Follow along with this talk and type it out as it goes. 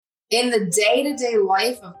in the day-to-day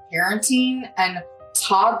life of parenting and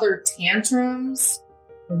toddler tantrums,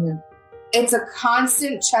 it's a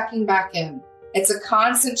constant checking back in.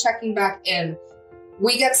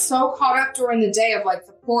 We get so caught up during the day of like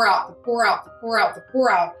the pour out.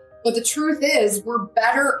 But the truth is, we're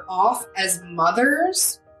better off as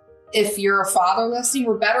mothers. If you're a father listening,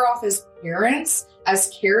 we're better off as parents,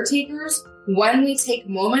 as caretakers, when we take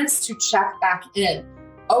moments to check back in.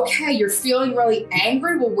 Okay, you're feeling really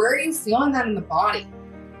angry. Well, where are you feeling that in the body?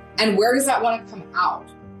 And where does that want to come out?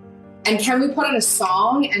 And can we put in a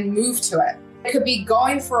song and move to it? It could be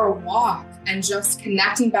going for a walk and just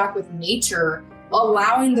connecting back with nature,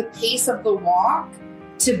 allowing the pace of the walk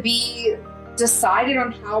to be decided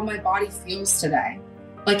on how my body feels today.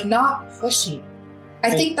 Like not pushing.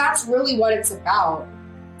 I think that's really what it's about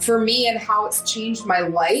for me and how it's changed my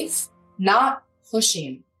life, not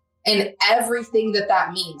pushing. And everything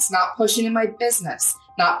that means, not pushing in my business,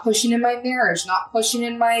 not pushing in my marriage, not pushing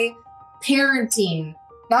in my parenting,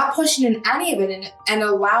 not pushing in any of it, and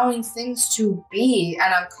allowing things to be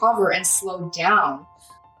and uncover and slow down.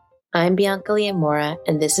 I'm Bianca Liamora,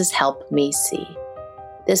 and this is Help Me See.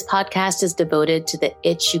 This podcast is devoted to the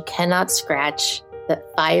itch you cannot scratch, that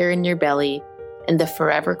fire in your belly, and the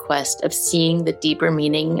forever quest of seeing the deeper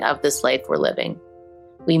meaning of this life we're living.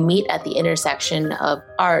 We meet at the intersection of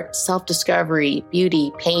art, self-discovery,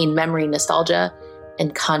 beauty, pain, memory, nostalgia,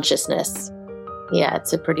 and consciousness. Yeah,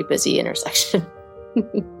 it's a pretty busy intersection.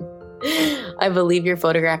 I believe your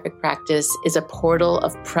photographic practice is a portal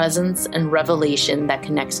of presence and revelation that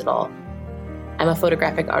connects it all. I'm a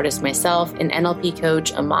photographic artist myself, an NLP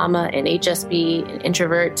coach, a mama, an HSP, an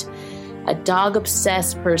introvert, a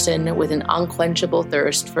dog-obsessed person with an unquenchable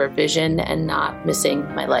thirst for vision and not missing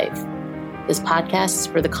my life. This podcast is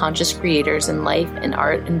for the conscious creators in life and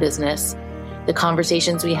art and business. The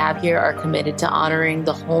conversations we have here are committed to honoring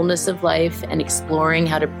the wholeness of life and exploring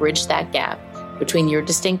how to bridge that gap between your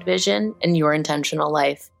distinct vision and your intentional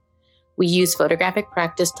life. We use photographic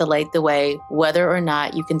practice to light the way, whether or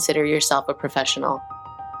not you consider yourself a professional.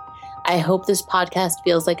 I hope this podcast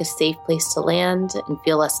feels like a safe place to land and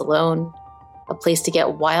feel less alone, a place to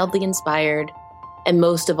get wildly inspired, and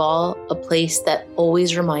most of all, a place that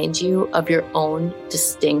always reminds you of your own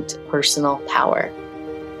distinct personal power.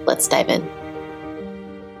 Let's dive in.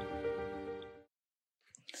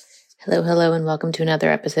 Hello, and welcome to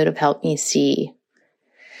another episode of Help Me See.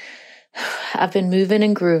 I've been moving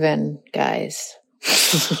and grooving, guys.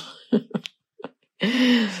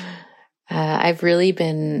 I've really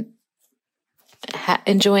been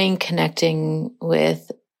enjoying connecting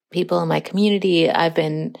with people in my community. I've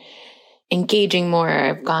been engaging more.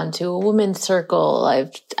 I've gone to a women's circle.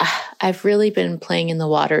 I've really been playing in the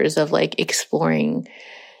waters of like exploring,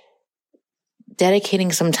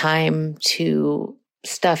 dedicating some time to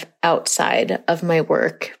stuff outside of my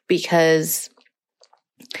work because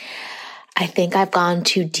I think I've gone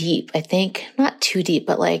too deep. I think not too deep,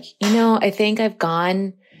 but like, I think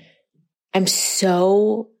I'm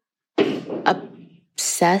so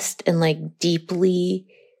obsessed and like deeply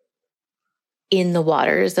in the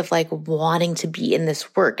waters of like wanting to be in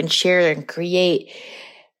this work and share and create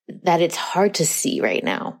that it's hard to see right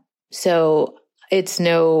now. So it's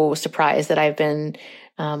no surprise that I've been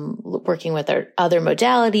working with other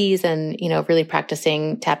modalities and, really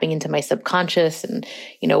practicing tapping into my subconscious and,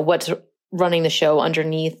 what's running the show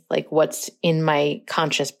underneath, like what's in my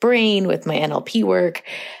conscious brain with my NLP work.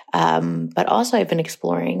 But also I've been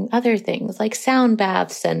exploring other things like sound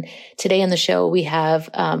baths. And today on the show, we have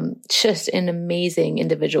just an amazing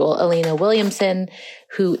individual, Alana Williamson,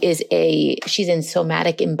 who she's in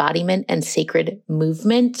somatic embodiment and sacred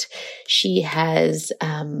movement. She has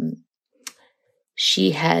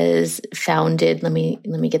founded, let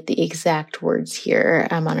me get the exact words here.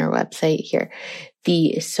 I'm on her website here,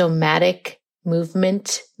 the Somatic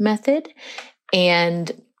Movement Method.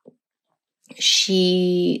 And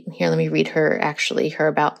let me read her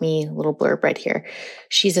about me, a little blurb right here.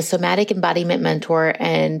 She's a somatic embodiment mentor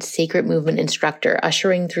and sacred movement instructor,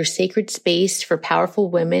 ushering through sacred space for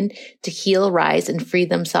powerful women to heal, rise, and free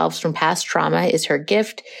themselves from past trauma is her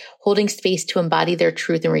gift. Holding space to embody their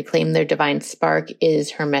truth and reclaim their divine spark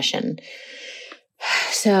is her mission.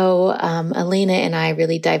 So Alana and I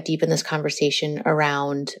really dive deep in this conversation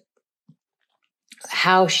around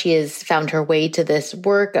how she has found her way to this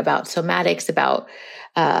work about somatics, about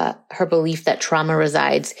her belief that trauma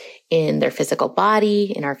resides in their physical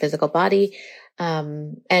body, in our physical body,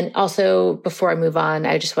 And also, before I move on,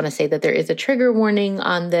 I just want to say that there is a trigger warning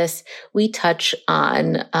on this. We touch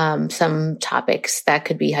on some topics that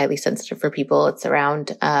could be highly sensitive for people. It's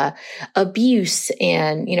around abuse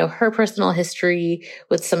and, her personal history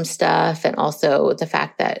with some stuff. And also the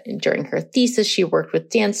fact that during her thesis, she worked with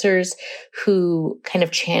dancers who kind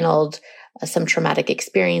of channeled some traumatic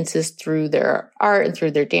experiences through their art and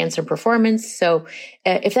through their dance and performance. So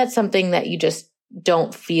if that's something that you just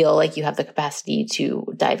don't feel like you have the capacity to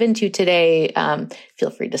dive into today, feel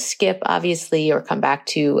free to skip, obviously, or come back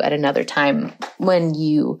to at another time when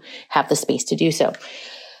you have the space to do so.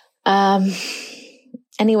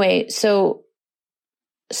 Anyway, so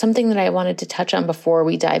something that I wanted to touch on before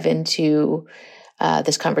we dive into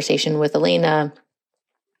this conversation with Alana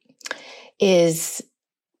is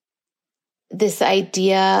this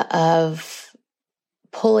idea of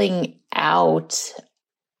pulling out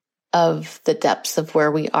of the depths of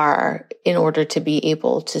where we are in order to be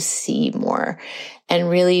able to see more, and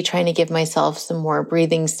really trying to give myself some more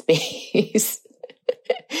breathing space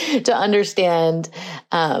to understand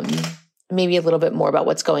maybe a little bit more about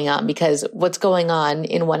what's going on, because what's going on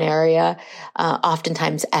in one area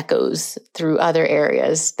oftentimes echoes through other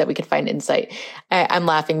areas that we could find insight. I'm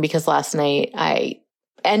laughing because last night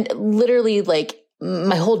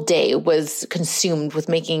my whole day was consumed with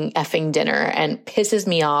making effing dinner, and pisses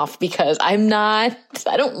me off because I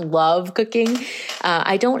don't love cooking.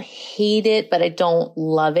 I don't hate it, but I don't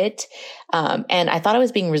love it. And I thought I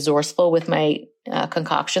was being resourceful with my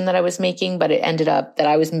concoction that I was making, but it ended up that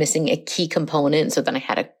I was missing a key component. So then I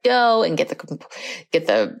had to go and get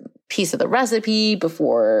the piece of the recipe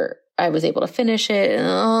before I was able to finish it.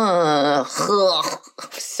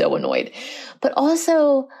 So annoyed. But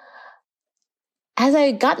also, as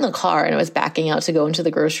I got in the car and I was backing out to go into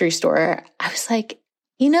the grocery store, I was like,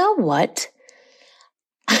 you know what?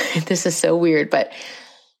 This is so weird, but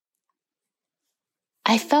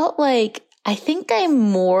I felt like I think I'm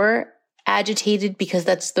more agitated because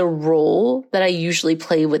that's the role that I usually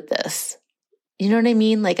play with this. You know what I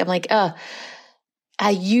mean? Like, I'm like, I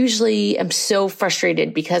usually am so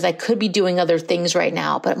frustrated because I could be doing other things right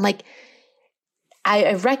now, but I'm like,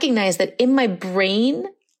 I recognize that in my brain,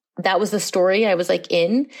 that was the story I was like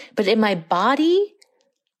in, but in my body,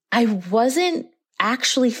 I wasn't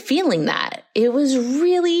actually feeling that. It was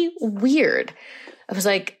really weird. I was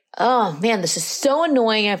like, oh man, this is so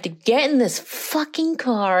annoying. I have to get in this fucking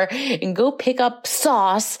car and go pick up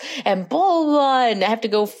sauce and blah, blah, blah, and I have to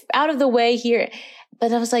go out of the way here.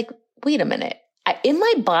 But I was like, wait a minute. In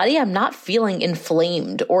my body, I'm not feeling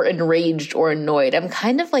inflamed or enraged or annoyed. I'm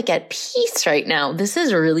kind of like at peace right now. This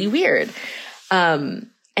is really weird. And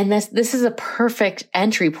this is a perfect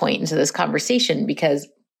entry point into this conversation because,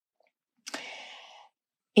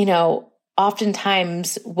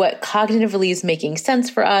 oftentimes what cognitively is making sense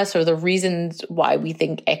for us or the reasons why we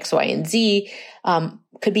think X, Y, and Z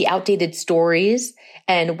could be outdated stories,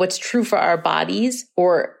 and what's true for our bodies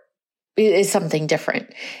or is something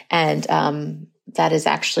different. And that is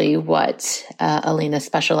actually what Alana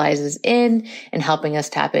specializes in helping us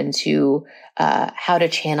tap into how to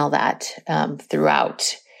channel that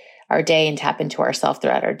throughout our day and tap into ourselves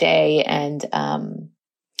throughout our day. And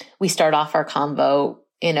we start off our convo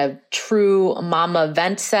in a true mama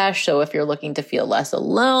vent sesh. So if you're looking to feel less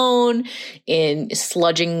alone in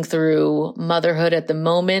sludging through motherhood at the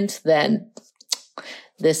moment, then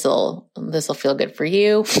this'll feel good for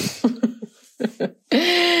you.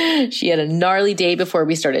 She had a gnarly day before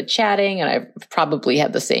we started chatting, and I probably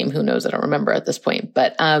had the same. Who knows? I don't remember at this point.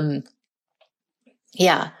 But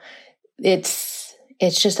yeah, it's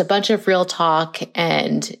just a bunch of real talk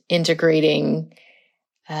and integrating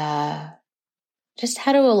just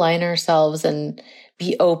how to align ourselves and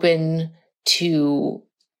be open to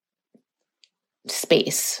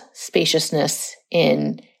spaciousness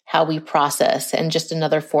in how we process, and just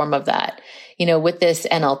another form of that. With this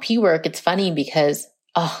NLP work, it's funny because,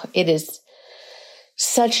 it is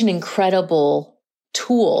such an incredible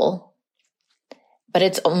tool, but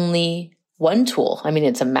it's only one tool. I mean,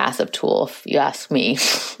 it's a massive tool, if you ask me,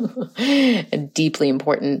 and deeply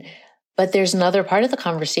important. But there's another part of the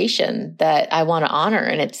conversation that I want to honor.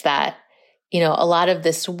 And it's that, a lot of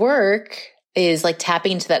this work is like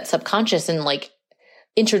tapping into that subconscious and like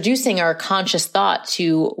introducing our conscious thought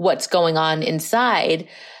to what's going on inside.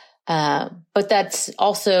 But that's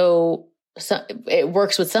also, it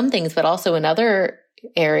works with some things, but also in other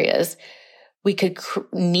areas, we could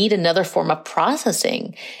need another form of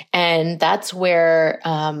processing. And that's where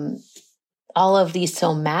all of these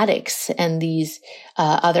somatics and these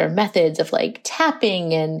other methods of like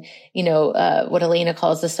tapping and, what Alana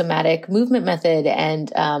calls the somatic movement method.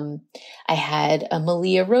 And I had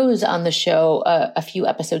Malia Rose on the show a few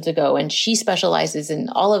episodes ago, and she specializes in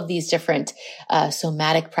all of these different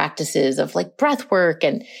somatic practices of like breath work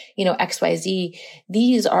and, XYZ.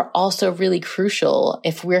 These are also really crucial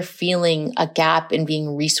if we're feeling a gap in being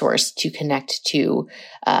resourced to connect to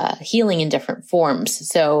healing in different forms.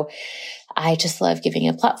 So I just love giving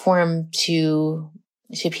a platform to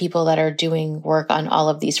people that are doing work on all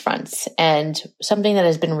of these fronts. And something that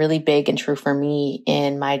has been really big and true for me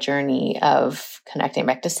in my journey of connecting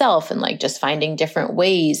back to self and like just finding different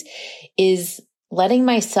ways is letting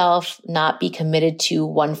myself not be committed to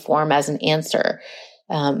one form as an answer.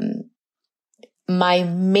 My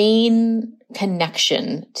main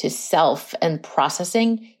connection to self and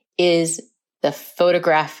processing is the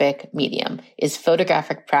photographic medium, is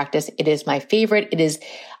photographic practice. It is my favorite.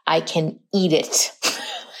 I can eat it.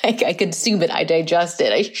 I consume it. I digest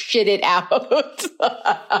it. I shit it out.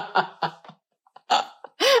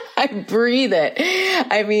 I breathe it.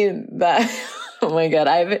 I mean, oh my God,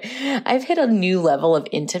 I've hit a new level of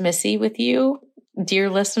intimacy with you, dear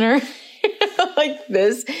listener. Like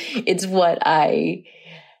this, it's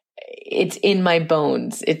in my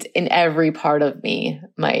bones. It's in every part of me,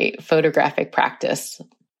 my photographic practice.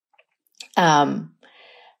 But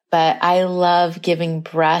I love giving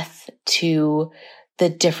breath to the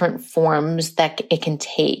different forms that it can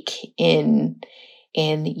take in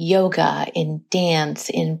yoga, in dance,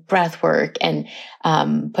 in breath work, and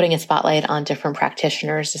putting a spotlight on different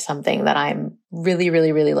practitioners is something that I'm really,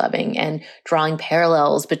 really, really loving, and drawing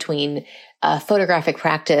parallels between photographic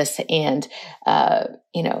practice and,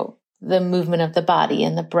 the movement of the body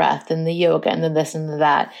and the breath and the yoga and the this and the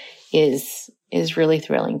that is really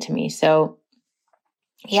thrilling to me. So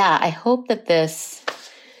yeah, I hope that this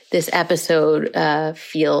episode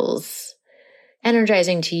feels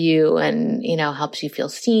energizing to you and, helps you feel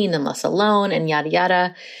seen and less alone and yada,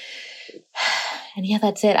 yada. And yeah,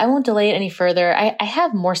 that's it. I won't delay it any further. I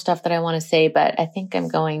have more stuff that I want to say, but I think I'm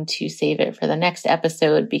going to save it for the next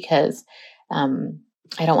episode because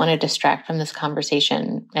I don't want to distract from this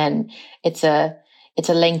conversation. And it's a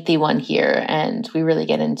lengthy one here, and we really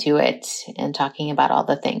get into it and talking about all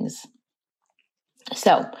the things.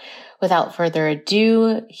 So without further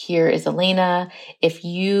ado, here is Alana. If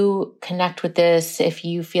you connect with this, if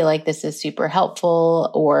you feel like this is super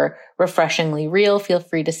helpful or refreshingly real, feel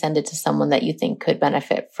free to send it to someone that you think could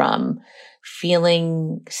benefit from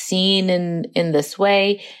feeling seen in this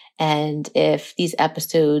way. And if these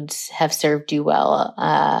episodes have served you well,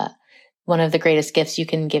 one of the greatest gifts you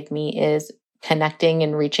can give me is connecting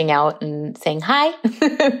and reaching out and saying hi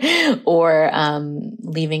or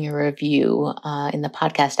leaving a review in the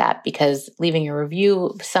podcast app, because leaving a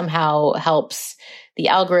review somehow helps the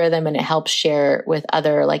algorithm and it helps share with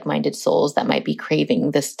other like-minded souls that might be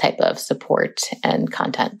craving this type of support and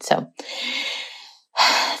content. So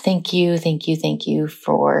thank you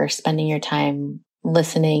for spending your time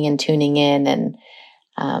listening and tuning in.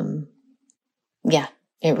 And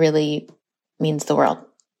it really means the world.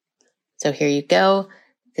 So here you go.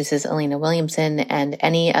 This is Alana Williamson, and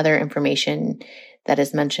any other information that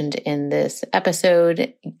is mentioned in this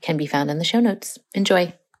episode can be found in the show notes.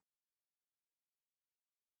 Enjoy.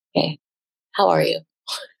 Okay. How are you?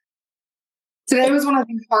 Today was one of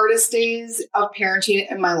the hardest days of parenting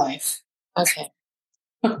in my life. Okay.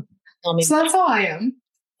 Tell me so that's how I am.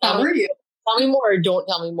 How are you? Tell me more or don't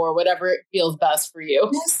tell me more, whatever feels best for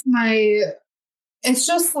you. Yes, it's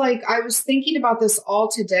just like I was thinking about this all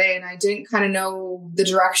today, and I didn't kind of know the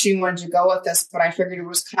direction you wanted to go with this, but I figured it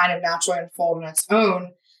was kind of naturally unfold on its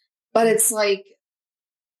own. But it's like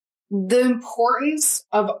the importance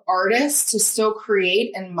of artists to still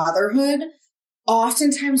create in motherhood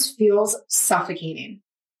oftentimes feels suffocating.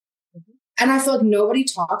 Mm-hmm. And I feel like nobody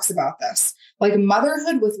talks about this. Like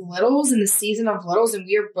motherhood with littles in the season of littles, and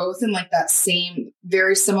we are both in like that same,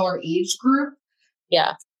 very similar age group.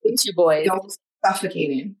 Yeah, 2 boys.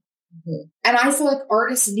 Suffocating. Mm-hmm. And I feel like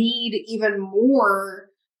artists need even more,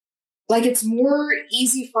 like it's more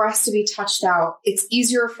easy for us to be touched out. It's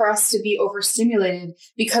easier for us to be overstimulated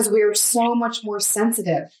because we are so much more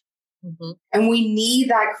sensitive. Mm-hmm. And we need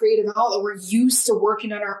that creative outlet. We're used to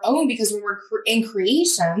working on our own because when we're in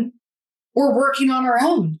creation, we're working on our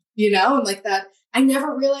own, and like that. I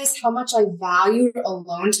never realized how much I valued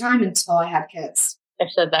alone time until I had kids. I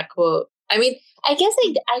said that quote. I mean, I guess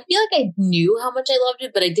I feel like I knew how much I loved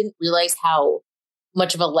it, but I didn't realize how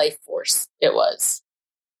much of a life force it was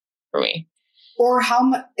for me. Or how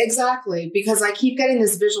much, exactly, because I keep getting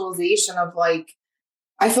this visualization of like,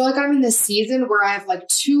 I feel like I'm in this season where I have like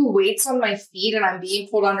 2 weights on my feet and I'm being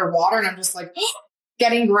pulled underwater and I'm just like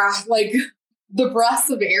getting like the breaths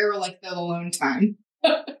of air, like the alone time.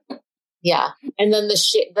 Yeah. And then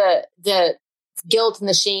the guilt and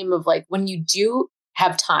the shame of like, when you do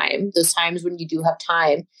have time, those times when you do have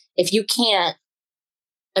time, if you can't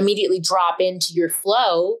immediately drop into your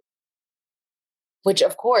flow, which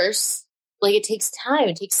of course, like it takes time,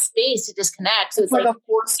 it takes space to disconnect. So it's like a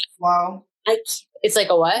forced flow. It's like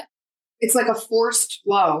a what? It's like a forced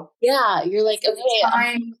flow. Yeah. You're like, okay,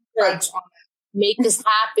 time like, make this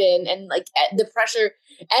happen. And like the pressure,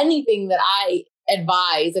 anything that I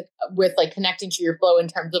advise with like connecting to your flow in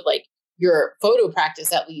terms of like your photo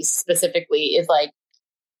practice, at least specifically, is like,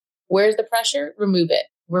 where's the pressure? Remove it.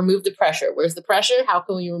 Remove the pressure. Where's the pressure? How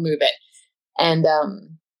can we remove it? And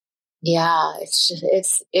yeah,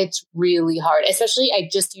 it's really hard. Especially, I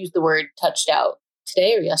just used the word touched out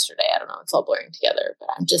today or yesterday. I don't know. It's all blurring together, but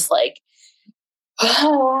I'm just like,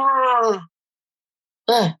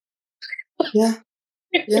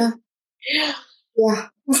 yeah.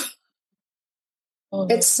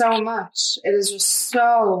 It's so much. It is just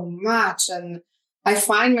so much. And I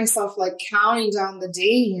find myself like counting down the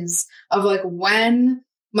days of like when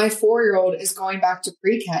my 4-year-old is going back to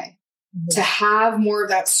pre-K, to have more of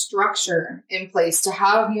that structure in place, to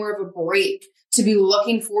have more of a break, to be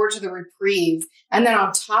looking forward to the reprieve. And then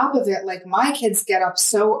on top of it, like my kids get up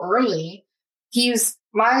so early.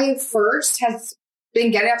 My first has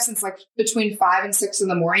been getting up since like between 5 and 6 in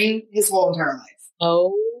the morning his whole entire life.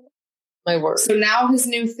 Oh my word. So now his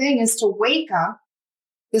new thing is to wake up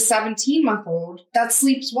the 17-month-old that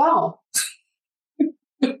sleeps well.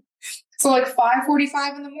 So like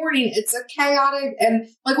 5:45 in the morning, it's a chaotic. And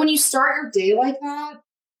like when you start your day like that,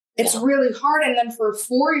 it's really hard. And then for a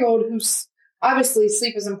 4-year-old who's obviously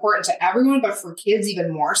sleep is important to everyone, but for kids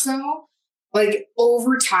even more so, like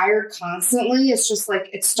overtired constantly. It's just like,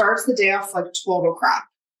 it starts the day off like total crap.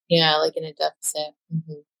 Yeah. Like in a deficit.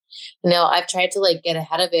 No, I've tried to like get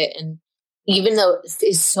ahead of it. And even though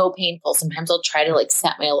it's so painful, sometimes I'll try to like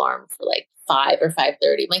set my alarm for like 5 or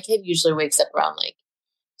 5:30. My kid usually wakes up around like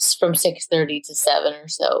from 6:30 to 7 or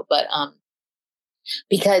so. But,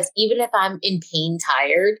 because even if I'm in pain,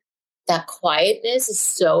 tired, that quietness is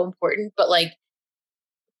so important. But like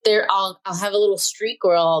I'll have a little streak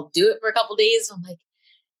where I'll do it for a couple days. I'm like,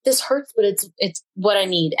 this hurts, but it's what I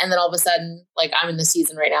need. And then all of a sudden, like I'm in the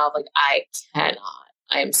season right now of like, I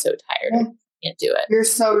am so tired. I can't do it. You're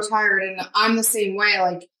so tired. And I'm the same way.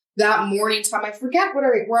 Like that morning time, I forget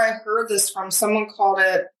where I heard this from. Someone called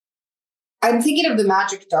it, I'm thinking of the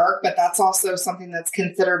magic dark, but that's also something that's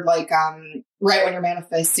considered like right when your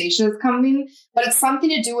manifestation is coming. But it's something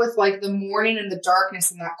to do with like the morning and the darkness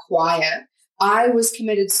and that quiet. I was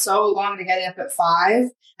committed so long to getting up at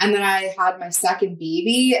 5, and then I had my second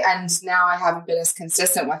baby, and now I haven't been as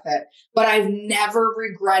consistent with it. But I've never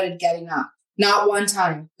regretted getting up. Not one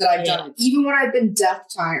time that I've done it, even when I've been death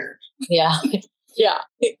tired. Yeah. Yeah.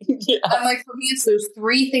 And like for me, it's those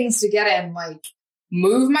 3 things to get in, like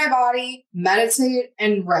move my body, meditate,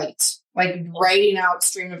 and write, like writing out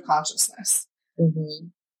stream of consciousness.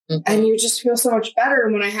 And you just feel so much better.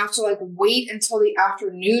 And when I have to like wait until the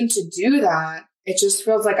afternoon to do that, it just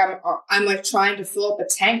feels like I'm like trying to fill up a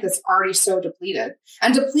tank that's already so depleted.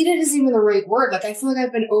 And depleted isn't even the right word. Like I feel like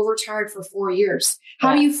I've been overtired for 4 years.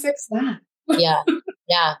 How do you fix that? Yeah.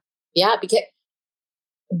 Because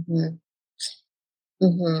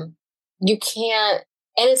you can't.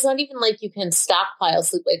 And it's not even like you can stockpile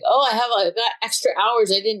sleep. Like, oh, I've got extra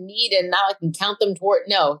hours I didn't need, and now I can count them toward.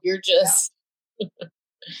 No, you're just.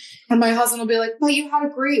 And my husband will be like, "Well, you had a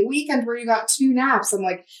great weekend where you got 2 naps." I'm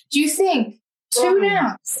like, "Do you think 2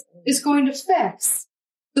 naps is going to fix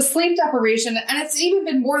the sleep deprivation?" And it's even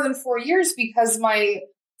been more than 4 years because my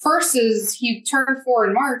first he turned 4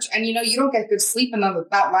 in March, and you don't get good sleep in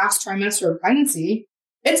that last trimester of pregnancy.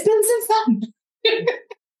 It's been since then.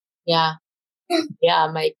 Yeah.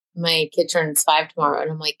 My kid turns 5 tomorrow,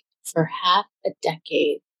 and I'm like, for half a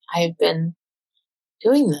decade, I've been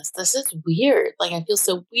doing this. This is weird. Like, I feel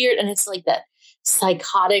so weird. And it's like that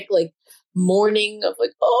psychotic, like morning of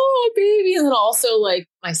like, oh, baby. And then also like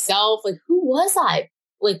myself, like, who was I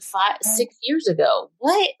like 6 years ago?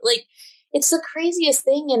 What? Like, it's the craziest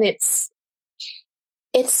thing. And it's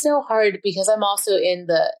so hard because I'm also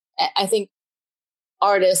I think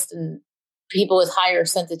artists and people with higher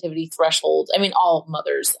sensitivity thresholds. I mean, all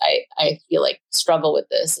mothers, I feel like struggle with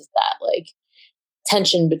this, is that like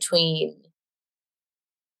tension between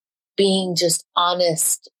being just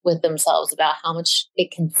honest with themselves about how much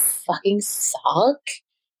it can fucking suck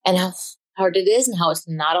and how hard it is and how it's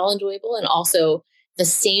not all enjoyable. And also the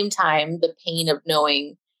same time, the pain of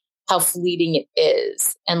knowing how fleeting it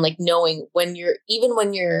is, and like knowing when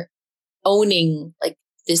you're owning, like,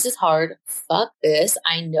 this is hard, fuck this,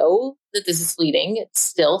 I know that this is fleeting, it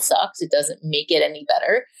still sucks, it doesn't make it any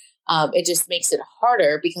better. It just makes it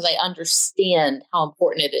harder because I understand how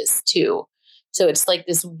important it is too. So it's like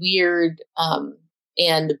this weird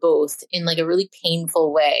and both in like a really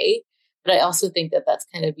painful way. But I also think that that's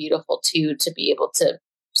kind of beautiful too, to be able to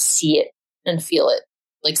see it and feel it,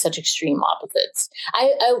 like such extreme opposites.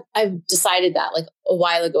 I've decided that like a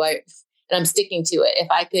while ago, and I'm sticking to it.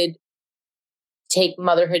 If I could take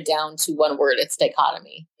motherhood down to one word, it's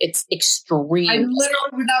dichotomy. It's extreme.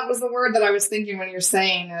 That was the word that I was thinking when you're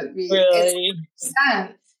saying it. Really?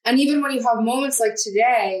 And even when you have moments like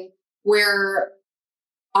today where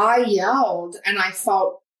I yelled and I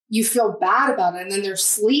felt, you feel bad about it, and then they're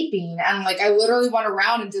sleeping, and like I literally went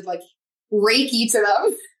around and did like Reiki to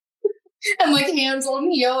them and like hands on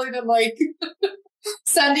healing and like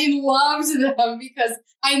sending love to them, because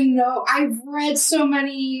I know I've read so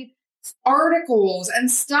many articles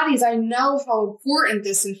and studies. I know how important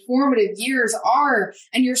this informative years are,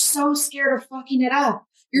 and you're so scared of fucking it up.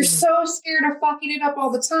 You're so scared of fucking it up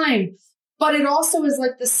all the time. But it also is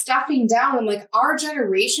like the stuffing down, and like our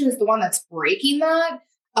generation is the one that's breaking that,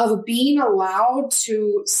 of being allowed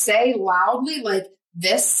to say loudly, like,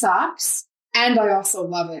 this sucks, and I also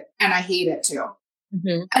love it, and I hate it too.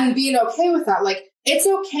 Mm-hmm. And being okay with that. Like, it's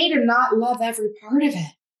okay to not love every part of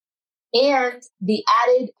it. And the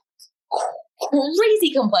added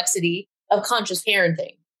crazy complexity of conscious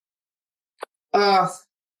parenting. I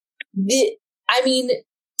mean,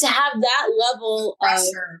 to have that level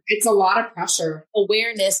pressure. Of it's a lot of pressure.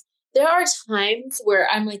 Awareness. There are times where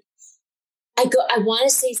I'm like, I want to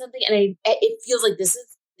say something, and it feels like this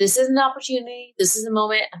is an opportunity. This is a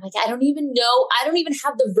moment. I'm like, I don't even know. I don't even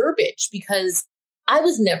have the verbiage, because I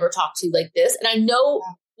was never talked to like this. And I know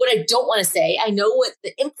what I don't want to say. I know what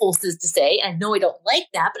the impulse is to say. And I know I don't like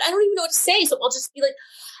that, but I don't even know what to say. So I'll just be like,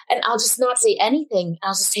 and I'll just not say anything.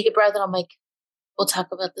 I'll just take a breath, and I'm like, we'll talk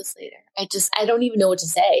about this later. I don't even know what to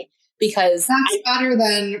say, because that's better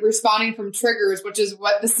than responding from triggers, which is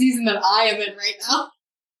what the season that I am in right now.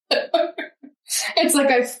 It's like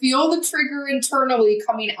I feel the trigger internally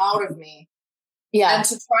coming out of me. Yeah. And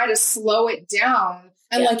to try to slow it down.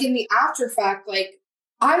 And like in the after fact, like,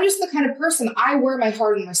 I'm just the kind of person, I wear my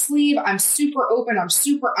heart on my sleeve. I'm super open. I'm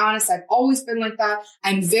super honest. I've always been like that.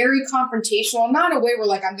 I'm very confrontational, not in a way where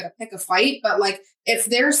like I'm going to pick a fight, but like if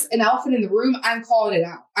there's an elephant in the room, I'm calling it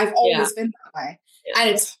out. I've always been that way. Yeah. And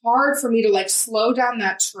it's hard for me to like slow down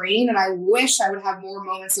that train. And I wish I would have more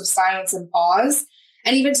moments of silence and pause.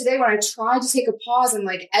 And even today, when I tried to take a pause and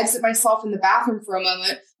like exit myself in the bathroom for a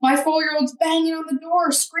moment, my 4-year-old's banging on the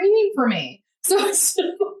door, screaming for me. So it's just,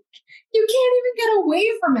 you can't even get away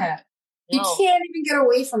from it. No. You can't even get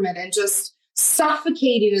away from it. And just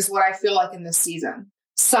suffocating is what I feel like in this season.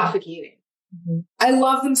 Suffocating. Mm-hmm. I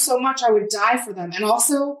love them so much. I would die for them. And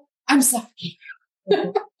also, I'm suffocating.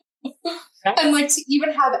 Mm-hmm. And like to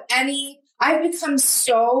even have I've become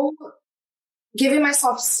giving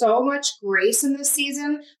myself so much grace in this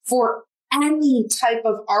season for any type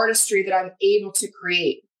of artistry that I'm able to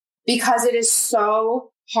create, because it is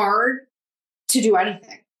so hard to do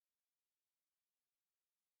anything.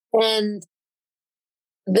 And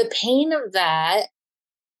the pain of that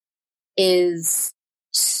is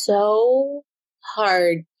so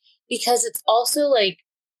hard, because it's also like,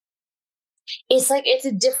 it's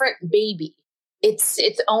a different baby. It's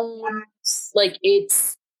its own, like,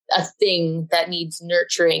 it's a thing that needs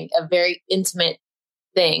nurturing, a very intimate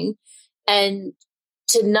thing. And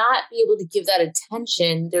to not be able to give that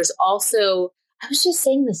attention, there's also, I was just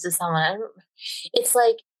saying this to someone, it's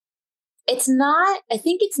like, it's not, I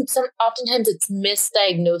think oftentimes it's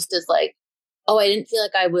misdiagnosed as like, oh, I didn't feel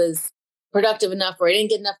like I was productive enough, or I didn't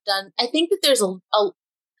get enough done. I think that there's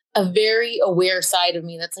a very aware side of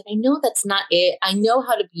me that's like, I know that's not it. I know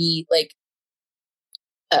how to be like,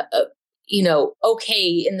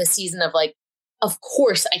 okay in the season of like, of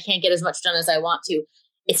course I can't get as much done as I want to.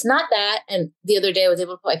 It's not that. And the other day I was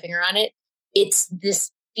able to put my finger on it. It's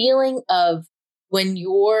this feeling of when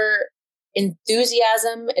your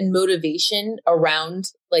enthusiasm and motivation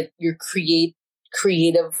around like your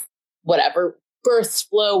creative, whatever, bursts,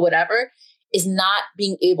 flow, whatever, is not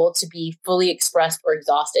being able to be fully expressed or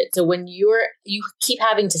exhausted. So when you keep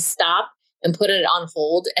having to stop and put it on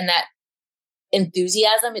hold, and that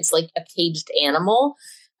enthusiasm, it's like a caged animal.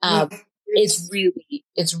 It's really,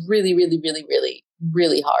 really, really, really,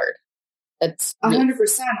 really hard. That's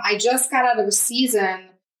 100%. I just got out of a season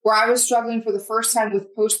where I was struggling for the first time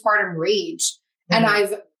with postpartum rage. Mm-hmm. And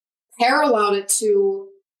I've paralleled it to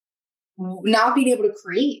not being able to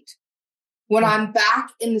create. When I'm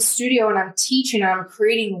back in the studio and I'm teaching and I'm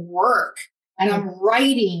creating work and I'm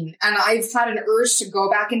writing and I've had an urge to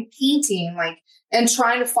go back and painting, like, and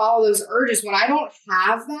trying to follow those urges. When I don't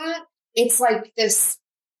have that, it's like this,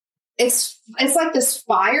 it's like this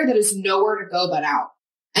fire that is nowhere to go but out.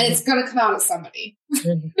 And it's going to come out at somebody.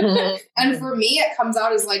 And for me, it comes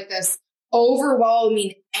out as like this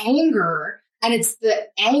overwhelming anger. And it's the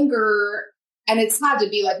anger, and it's had to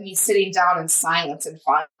be like me sitting down in silence and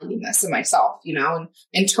finding this in myself, you know, and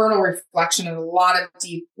internal reflection and a lot of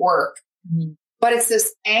deep work. Mm-hmm. But it's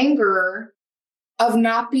this anger of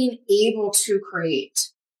not being able to create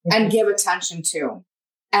and give attention to.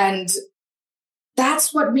 And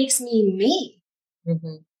that's what makes me me,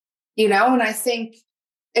 you know, and I think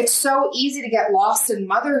it's so easy to get lost in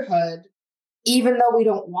motherhood, even though we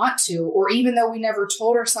don't want to, or even though we never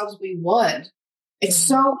told ourselves we would. It's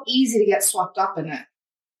so easy to get swept up in it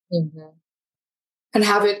and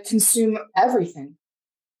have it consume everything.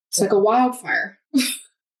 It's like a wildfire. It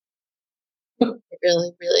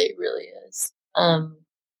really, really, really is. And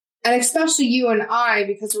especially you and I,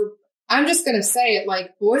 because I'm just going to say it,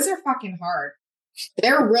 like, boys are fucking hard.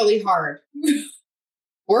 They're really hard.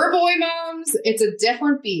 We're boy moms. It's a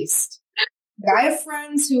different beast. I have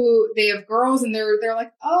friends who, they have girls and they're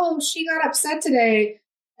like, oh, she got upset today.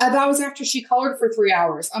 That was after she colored for 3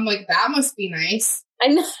 hours. I'm like, that must be nice. I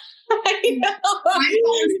know. I know. I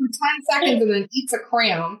colors for 10 seconds and then eats a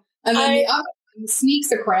crayon. And then the other one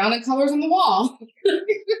sneaks a crayon and colors on the wall.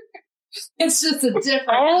 It's just a different.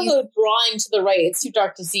 I have a drawing to the right. It's too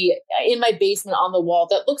dark to see in my basement on the wall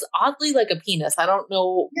that looks oddly like a penis. I don't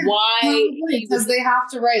know why. Because they have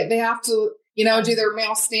to write. They have to, you know, do their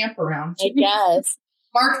mail stamp around. I guess.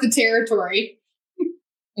 Mark the territory.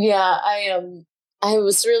 Yeah, I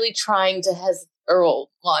was really trying to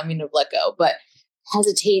let go, but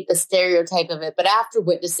hesitate the stereotype of it. But after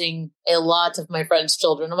witnessing a lot of my friends'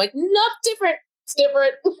 children, I'm like, not different. It's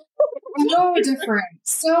different.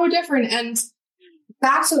 So different. And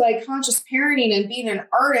back to like conscious parenting and being an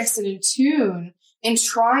artist and in tune and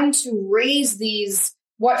trying to raise these,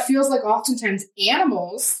 what feels like oftentimes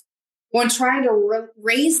animals, when trying to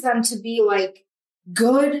raise them to be like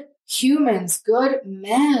good humans, good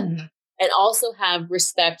men. And also have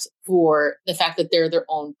respect for the fact that they're their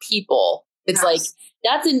own people. It's like,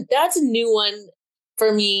 that's a new one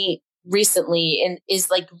for me recently, and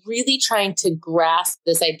is like really trying to grasp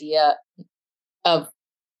this idea of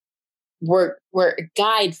we're a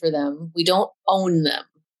guide for them. We don't own them,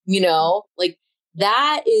 you know, like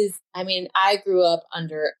that is, I mean, I grew up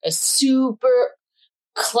under a super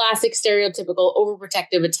classic, stereotypical,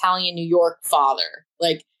 overprotective Italian New York father.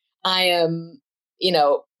 Like I am, you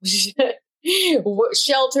know, sheltered,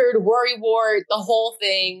 worrywart, the whole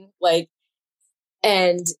thing. Like,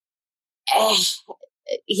 and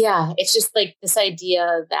yeah, it's just like this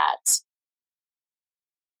idea that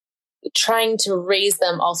trying to raise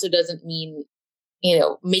them also doesn't mean, you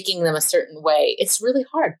know, making them a certain way. It's really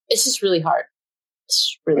hard. It's just really hard.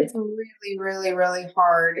 It's really, really, really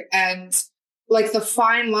hard. And like the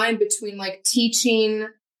fine line between like teaching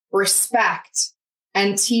respect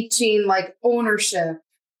and teaching like ownership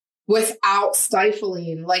without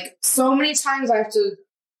stifling. Like so many times I have to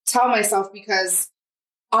tell myself, because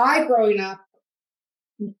growing up,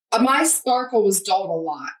 my sparkle was dulled a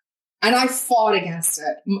lot and I fought against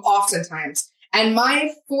it oftentimes. And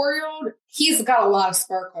my 4-year-old, he's got a lot of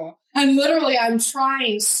sparkle. And literally I'm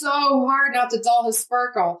trying so hard not to dull his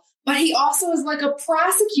sparkle, but he also is like a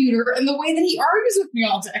prosecutor in the way that he argues with me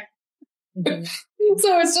all day.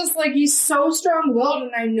 So it's just like, he's so strong-willed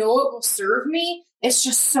and I know it will serve me. It's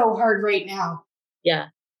just so hard right now. Yeah.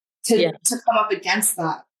 To come up against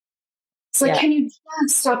that. It's like, can you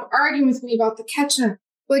just stop arguing with me about the ketchup?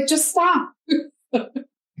 Like, just stop.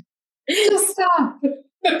 Just stop.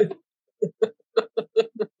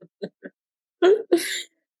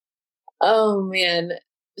 Oh, man.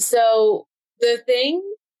 So the thing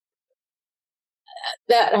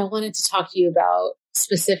that I wanted to talk to you about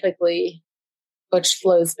specifically, which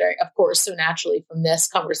flows of course, so naturally from this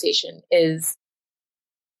conversation, is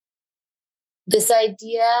this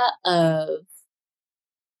idea of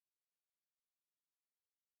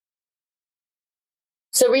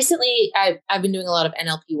so recently I've been doing a lot of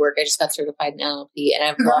NLP work. I just got certified in NLP, and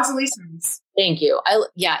I've congratulations. Thank you.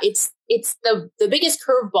 It's the biggest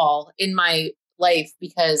curveball in my life,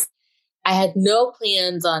 because I had no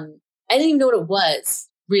plans on, I didn't even know what it was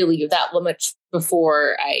really that much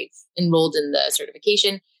before I enrolled in the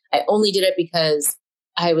certification. I only did it because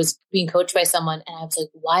I was being coached by someone, and I was like,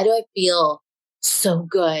 why do I feel so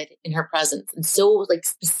good in her presence and so like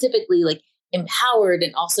specifically like empowered.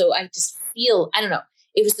 And also I just feel, I don't know,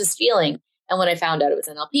 it was this feeling. And when I found out it was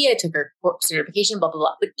NLP, I took her certification, blah, blah,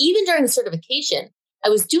 blah. But even during the certification, I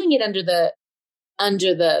was doing it under the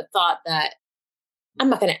thought that I'm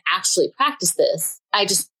not going to actually practice this.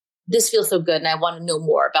 This feels so good. And I want to know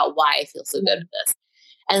more about why I feel so good at this.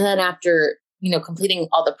 And then after, completing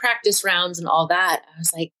all the practice rounds and all that, I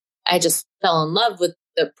was like, I just fell in love with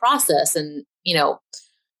the process. And,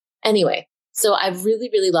 anyway, so I really,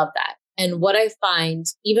 really love that. And what I find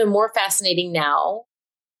even more fascinating now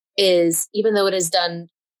is, even though it has done,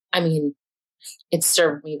 it's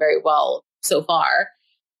served me very well so far,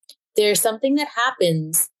 there's something that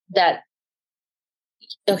happens that,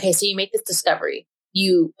 okay, so you make this discovery,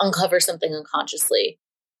 you uncover something unconsciously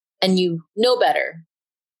and you know better.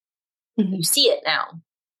 Mm-hmm. You see it now,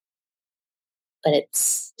 but it's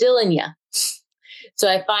still in you. So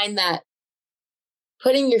I find that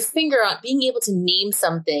putting your finger on, being able to name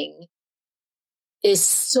something is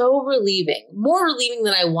so relieving, more relieving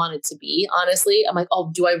than I want it to be. Honestly, I'm like,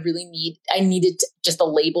 oh, do I really I needed just a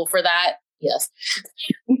label for that? Yes.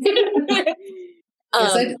 Yes,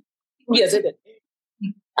 I did.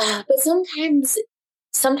 But sometimes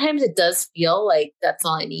it does feel like that's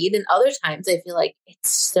all I need. And other times I feel like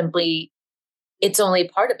it's only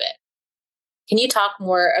part of it. Can you talk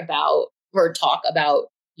about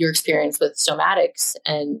your experience with somatics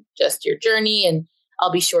and just your journey? And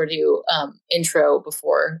I'll be sure to intro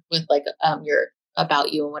before with your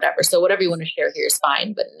about you and whatever. So whatever you want to share here is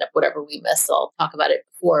fine, but whatever we miss, I'll talk about it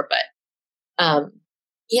before. But I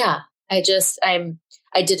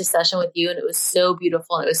did a session with you and it was so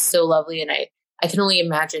beautiful and it was so lovely. And I can only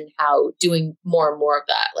imagine how doing more and more of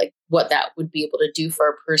that, like what that would be able to do for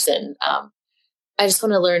a person. I just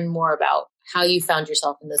want to learn more about how you found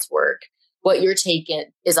yourself in this work, what your take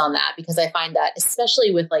is on that, because I find that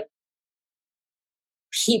especially with like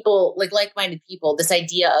people, like-minded people, this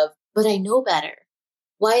idea of, but I know better.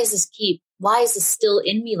 Why is this still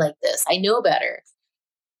in me like this? I know better.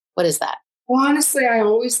 What is that? Well, honestly, I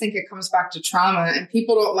always think it comes back to trauma, and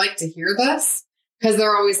people don't like to hear this because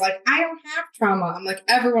they're always like, I don't have trauma. I'm like,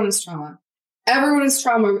 everyone is trauma. Everyone is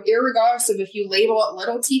trauma, irregardless of if you label it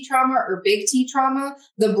little t trauma or big T trauma.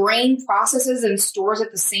 The brain processes and stores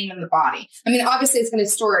it the same in the body. Obviously, it's going to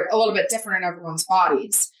store it a little bit different in everyone's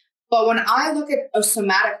bodies. But when I look at a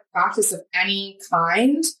somatic practice of any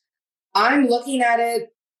kind, I'm looking at it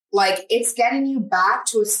like it's getting you back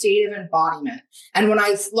to a state of embodiment. And when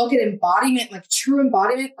I look at embodiment, like true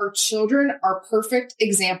embodiment, our children are perfect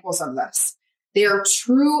examples of this. They are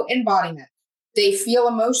true embodiment. They feel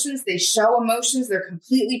emotions. They show emotions. They're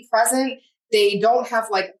completely present. They don't have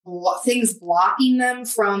things blocking them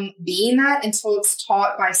from being that until it's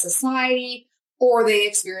taught by society, or they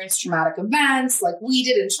experience traumatic events like we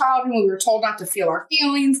did in childhood when we were told not to feel our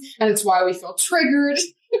feelings. And it's why we feel triggered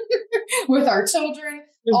with our children.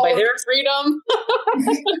 By their freedom.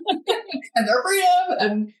 And their freedom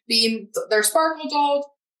and being their sparkle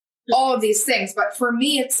doll, all of these things. But for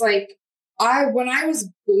me, it's like, when I was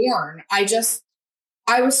born, I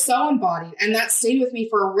was so embodied, and that stayed with me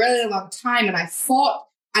for a really long time. And I fought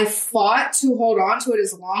to hold on to it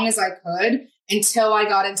as long as I could until I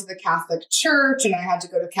got into the Catholic Church and I had to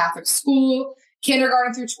go to Catholic school,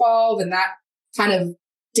 kindergarten through 12. And that kind of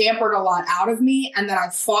dampened a lot out of me. And then I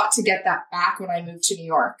fought to get that back when I moved to New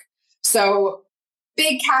York. So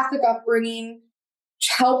big Catholic upbringing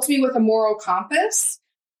helped me with a moral compass,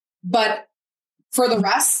 but for the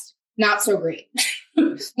rest, not so great.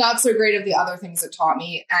 Not so great of the other things it taught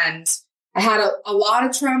me. And I had a lot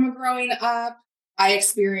of trauma growing up. I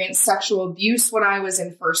experienced sexual abuse when I was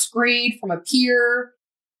in first grade from a peer.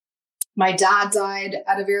 My dad died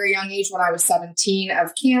at a very young age when I was 17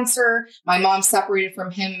 of cancer. My mom separated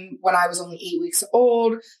from him when I was only 8 weeks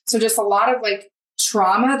old. So just a lot of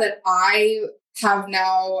trauma that I have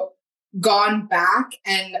now gone back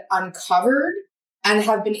and uncovered and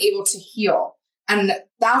have been able to heal. And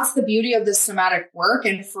that's the beauty of this somatic work.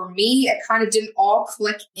 And for me, it kind of didn't all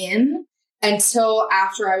click in until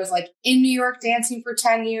after I was in New York dancing for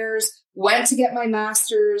 10 years, went to get my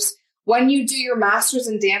master's. When you do your master's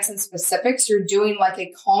in dance and specifics, you're doing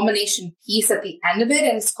a culmination piece at the end of it.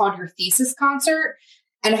 And it's called your thesis concert.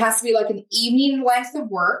 And it has to be an evening length of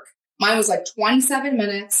work. Mine was 27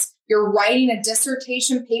 minutes. You're writing a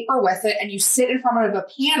dissertation paper with it, and you sit in front of a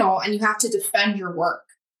panel and you have to defend your work.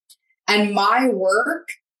 And my work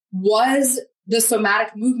was the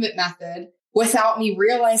somatic movement method without me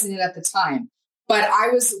realizing it at the time. But I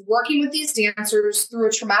was working with these dancers through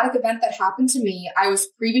a traumatic event that happened to me. I was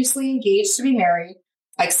previously engaged to be married.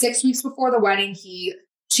 6 weeks before the wedding, he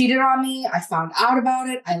cheated on me. I found out about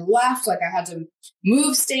it. I left. Like, I had to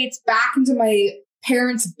move states back into my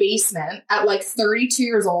parents' basement at like 32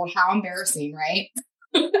 years old. How embarrassing, right?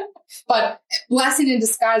 But blessing in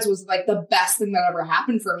disguise was like the best thing that ever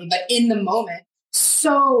happened for me. But in the moment,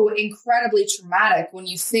 so incredibly traumatic when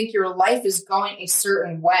you think your life is going a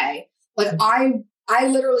certain way. Like, I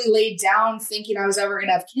literally laid down thinking I was ever going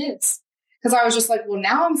to have kids, because I was just like, well,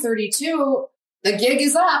 now I'm 32. The gig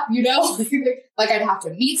is up, you know, like I'd have to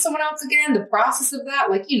meet someone else again. The process of that,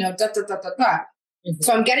 like, you know, da, da, da, da, da. Mm-hmm.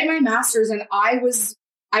 So I'm getting my master's, and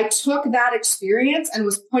I took that experience and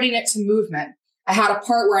was putting it to movement. I had a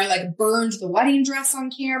part where I like burned the wedding dress on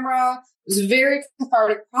camera. It was a very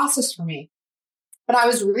cathartic process for me. But I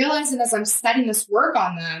was realizing as I'm setting this work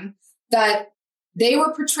on them that they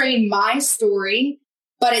were portraying my story,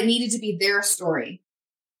 but it needed to be their story.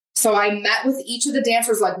 So I met with each of the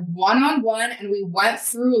dancers like one-on-one, and we went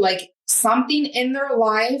through like something in their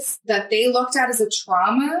life that they looked at as a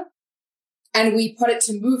trauma, and we put it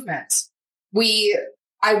to movement.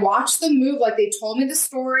 I watched them move. Like, they told me the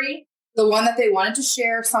story, the one that they wanted to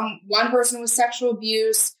share. One person was sexual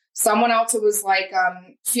abuse. Someone else, it was like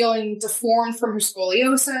feeling deformed from her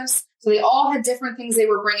scoliosis. So they all had different things they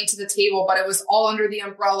were bringing to the table, but it was all under the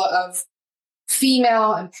umbrella of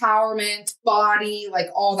female empowerment, body, like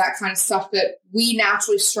all that kind of stuff that we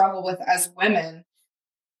naturally struggle with as women.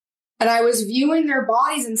 And I was viewing their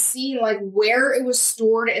bodies and seeing like where it was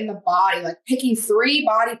stored in the body, like picking 3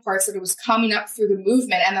 body parts that it was coming up through the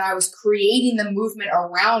movement. And then I was creating the movement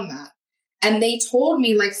around that. And they told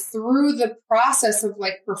me like through the process of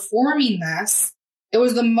like performing this, it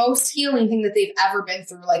was the most healing thing that they've ever been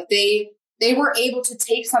through. Like they were able to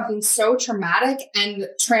take something so traumatic and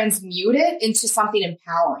transmute it into something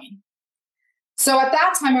empowering. So at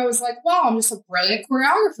that time I was like, wow, I'm just a brilliant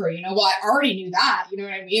choreographer. You know, well, I already knew that, you know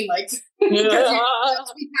what I mean? Like, because you have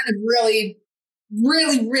to be kind of really,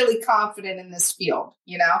 really, really confident in this field,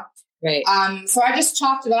 you know? Right. So I just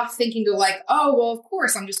chopped it off thinking to like, oh, well, of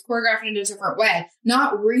course, I'm just choreographing in a different way,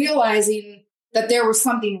 not realizing that there was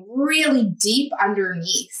something really deep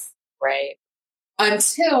underneath. Right.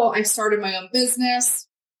 Until I started my own business.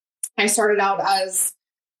 I started out as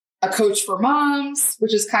a coach for moms,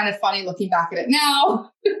 which is kind of funny looking back at it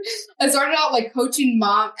now. I started out like coaching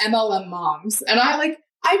MLM moms. And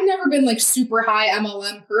I've never been like super high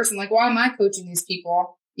MLM person. Like, why am I coaching these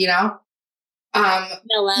people? You know?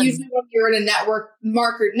 Usually when you're in a network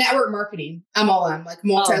marketing, MLM, like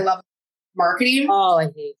multi-level marketing. Oh, I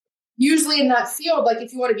hate. Usually in that field, like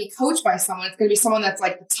if you want to be coached by someone, it's going to be someone that's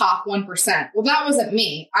like the top 1%. Well, that wasn't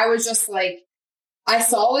me. I was just like, I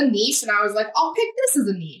saw a niche and I was like, I'll pick this as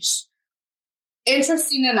a niche.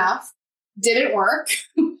 Interesting enough, didn't work,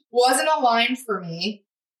 wasn't aligned for me.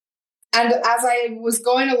 And as I was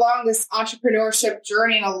going along this entrepreneurship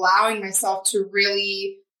journey and allowing myself to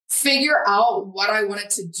really figure out what I wanted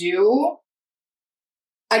to do,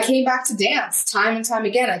 I came back to dance time and time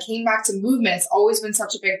again. I came back to movement. It's always been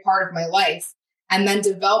such a big part of my life. And then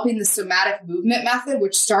developing the somatic movement method,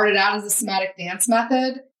 which started out as the somatic dance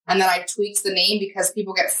method. And then I tweaked the name because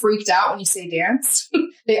people get freaked out when you say dance.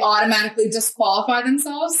 They automatically disqualify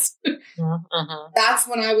themselves. That's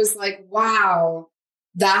when I was like, wow,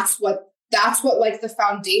 that's what like the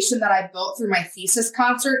foundation that I built through my thesis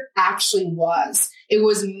concert actually was. It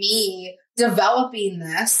was me developing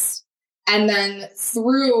this. And then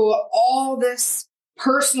through all this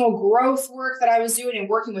personal growth work that I was doing and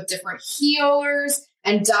working with different healers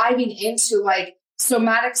and diving into like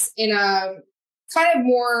somatics in a kind of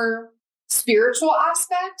more spiritual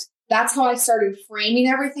aspect, that's how I started framing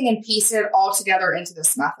everything and piecing it all together into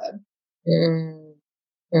this method.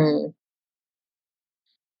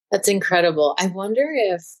 That's incredible. I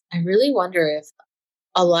really wonder if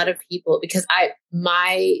a lot of people, because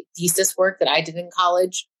my thesis work that I did in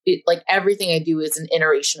college, like everything I do is an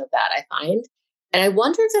iteration of that, I find. And I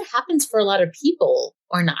wonder if that happens for a lot of people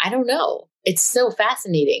or not. I don't know. It's so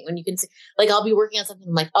fascinating when you can see, like, I'll be working on something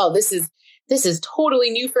I'm like, oh, this is totally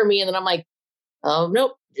new for me. And then I'm like, oh,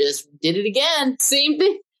 nope, just did it again. Same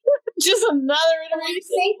thing. Just another iteration. I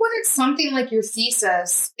think when it's something like your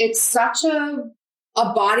thesis, it's such a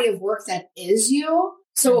body of work that is you.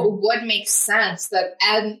 So it would make sense that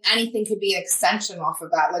anything could be an extension off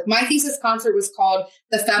of that. Like my thesis concert was called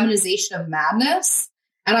The Feminization of Madness.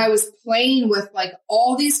 And I was playing with like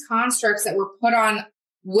all these constructs that were put on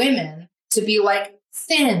women to be like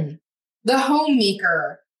thin, the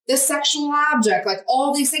homemaker, the sexual object, like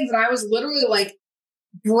all these things. And I was literally like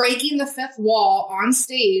breaking the fifth wall on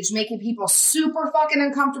stage, making people super fucking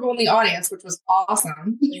uncomfortable in the audience, which was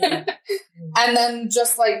awesome. And then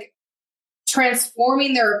just like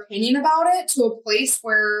transforming their opinion about it to a place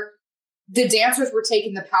where the dancers were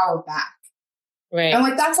taking the power back. Right. And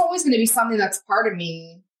like, that's always going to be something that's part of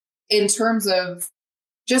me in terms of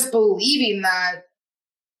just believing that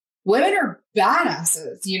women are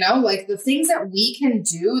badasses, you know, like the things that we can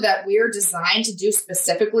do that we're designed to do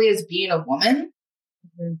specifically as being a woman.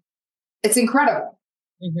 Mm-hmm. It's incredible.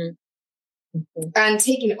 Mm-hmm. Mm-hmm. And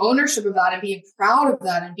taking ownership of that and being proud of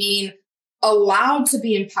that and being allowed to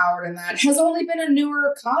be empowered in that has only been a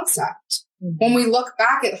newer concept. Mm-hmm. When we look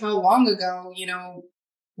back at how long ago, you know,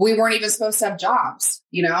 we weren't even supposed to have jobs,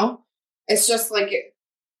 you know, it's just like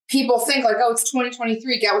people think like, oh, it's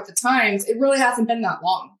 2023, get with the times. It really hasn't been that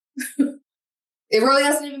long. It really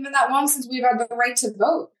hasn't even been that long since we've had the right to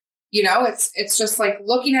vote. You know, it's just like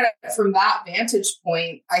looking at it from that vantage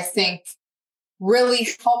point, I think really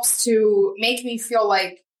helps to make me feel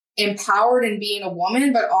like empowered in being a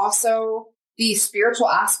woman, but also the spiritual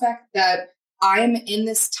aspect that I'm in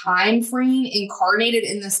this time frame, incarnated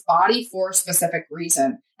in this body for a specific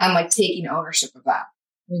reason, and like taking ownership of that.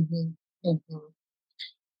 Mm-hmm. Mm-hmm.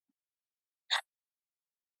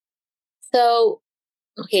 So,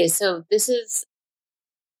 okay, so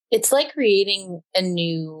it's like creating a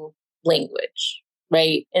new language,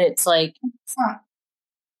 right? And it's like,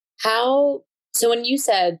 so when you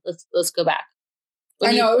said, let's go back.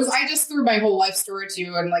 I just threw my whole life story to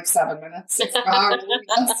you in like 7 minutes.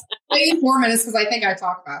 That's maybe 4 minutes because I think I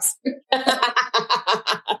talk fast.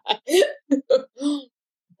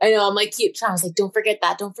 I know. I'm like, I was like, don't forget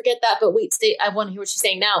that. But wait, I want to hear what she's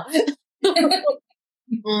saying now.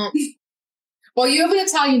 Well, you have an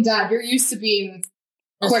Italian dad. You're used to being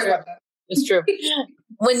quick with it. It's true.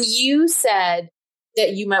 When you said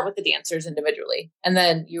that you met with the dancers individually, and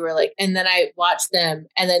then you were like, and then I watched them,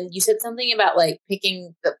 and then you said something about like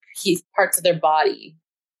picking the parts of their body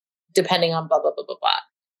depending on blah, blah, blah, blah, blah.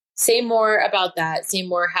 Say more about that. Say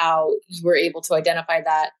more how you were able to identify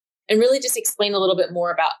that, and really just explain a little bit more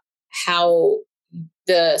about how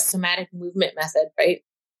the somatic movement method, right?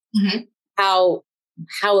 Mm-hmm. How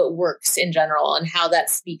it works in general and how that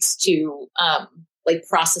speaks to like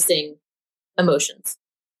processing emotions.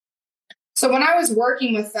 So when I was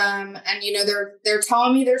working with them and, you know, they're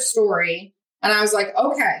telling me their story, and I was like,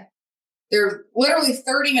 okay, they're literally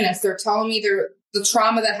 30 minutes. They're telling me the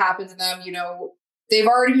trauma that happened to them. You know, they've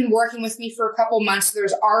already been working with me for a couple months. So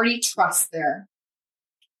there's already trust there.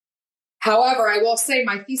 However, I will say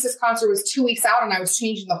my thesis concert was 2 weeks out and I was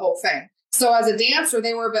changing the whole thing. So as a dancer,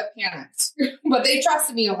 they were a bit panicked, but they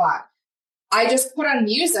trusted me a lot. I just put on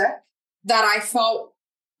music that I felt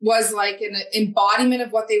was like an embodiment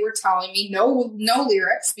of what they were telling me. No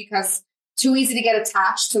lyrics, because too easy to get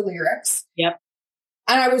attached to lyrics. Yep.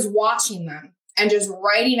 And I was watching them and just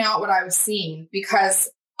writing out what I was seeing, because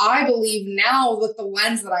I believe now with the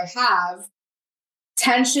lens that I have,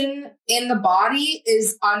 tension in the body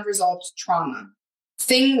is unresolved trauma.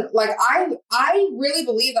 Like I really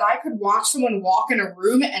believe that I could watch someone walk in a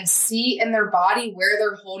room and see in their body where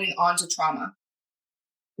they're holding on to trauma.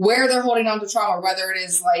 Whether it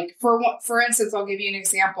is like, for instance, I'll give you an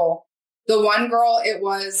example. The one girl, it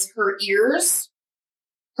was her ears,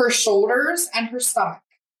 her shoulders, and her stomach.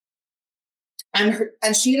 And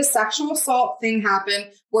she had a sexual assault thing happen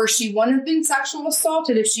where she wouldn't have been sexually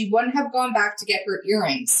assaulted if she wouldn't have gone back to get her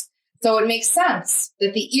earrings. So it makes sense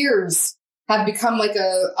that the ears have become like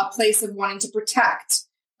a place of wanting to protect.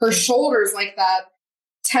 Her shoulders, like that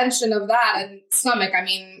tension of that, and stomach. I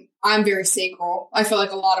mean, I'm very sacral. I feel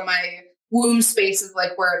like a lot of my womb space is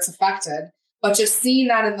like where it's affected. But just seeing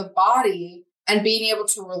that in the body and being able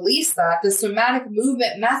to release that, the somatic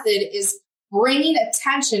movement method is bringing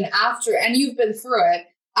attention after, and you've been through it,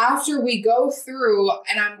 after we go through,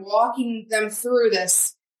 and I'm walking them through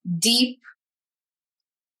this deep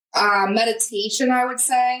meditation, I would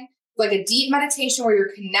say, like a deep meditation where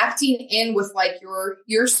you're connecting in with like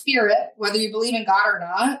your spirit, whether you believe in God or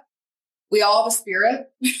not. We all have a spirit.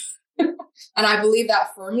 And I believe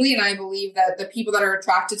that firmly. And I believe that the people that are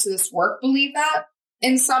attracted to this work believe that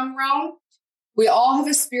in some realm. We all have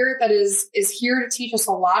a spirit that is here to teach us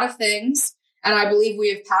a lot of things. And I believe we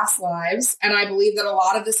have past lives. And I believe that a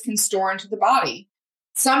lot of this can store into the body.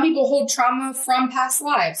 Some people hold trauma from past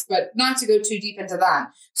lives, but not to go too deep into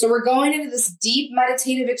that. So we're going into this deep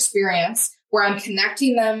meditative experience where I'm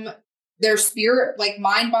connecting them, their spirit, like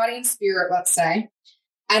mind, body, and spirit, let's say.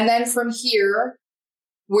 And then from here,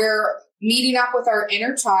 we're meeting up with our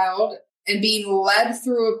inner child and being led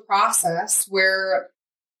through a process where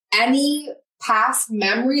any past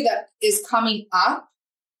memory that is coming up,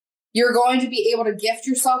 you're going to be able to gift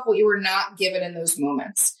yourself what you were not given in those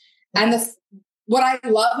moments. And what I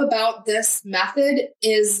love about this method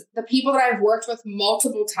is the people that I've worked with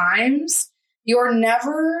multiple times, you're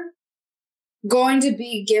never going to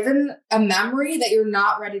be given a memory that you're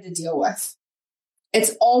not ready to deal with.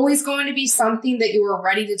 It's always going to be something that you are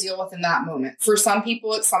ready to deal with in that moment. For some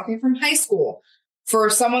people, it's something from high school. For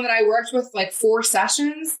someone that I worked with like 4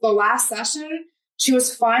 sessions, the last session, she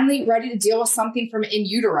was finally ready to deal with something from in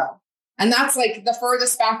utero. And that's like the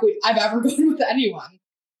furthest back I've ever gone with anyone.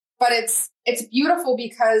 But it's beautiful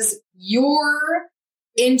because your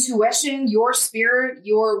intuition, your spirit,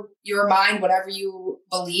 your mind, whatever you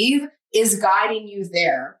believe, is guiding you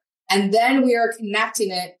there. And then we are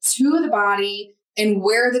connecting it to the body and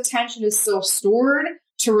where the tension is still stored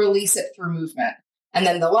to release it through movement. And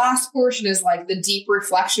then the last portion is like the deep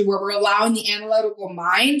reflection where we're allowing the analytical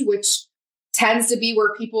mind, which tends to be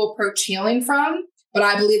where people approach healing from. But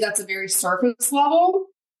I believe that's a very surface level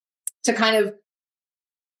to kind of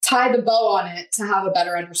tie the bow on it to have a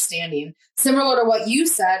better understanding. Similar to what you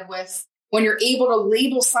said with when you're able to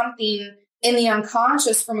label something in the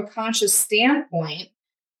unconscious from a conscious standpoint,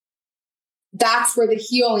 that's where the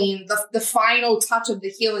healing, the final touch of the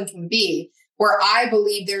healing can be, where I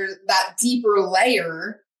believe there's that deeper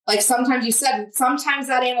layer. Like sometimes you said, sometimes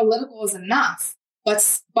that analytical is enough,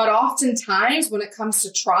 but oftentimes when it comes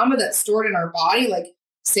to trauma that's stored in our body, like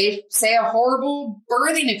say a horrible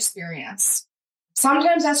birthing experience,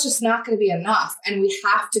 sometimes that's just not going to be enough. And we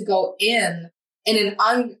have to go in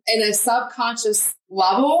a subconscious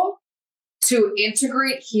level to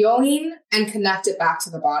integrate healing and connect it back to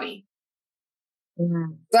the body.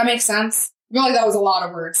 Mm-hmm. Does that make sense? I feel like that was a lot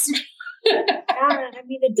of words. Yeah, I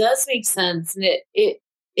mean, it does make sense. And it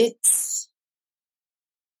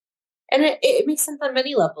makes sense on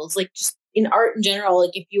many levels. Like just in art in general,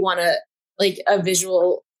 like if you want to, like a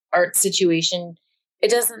visual art situation, it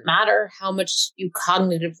doesn't matter how much you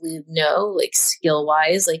cognitively know, like skill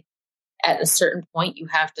wise, like at a certain point you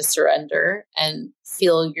have to surrender and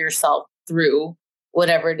feel yourself through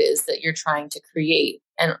whatever it is that you're trying to create.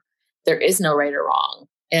 And there is no right or wrong.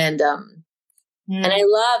 And I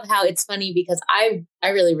love how it's funny because I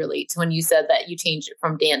really relate to when you said that you changed it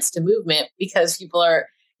from dance to movement because people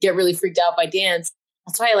get really freaked out by dance.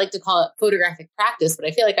 That's why I like to call it photographic practice, but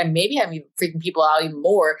I feel like I'm even freaking people out even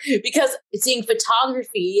more because seeing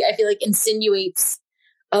photography, I feel like insinuates,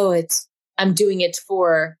 I'm doing it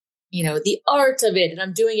for, the art of it and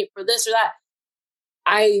I'm doing it for this or that.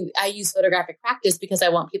 I use photographic practice because I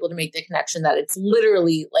want people to make the connection that it's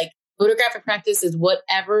literally like photographic practice is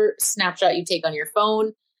whatever snapshot you take on your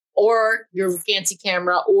phone or your fancy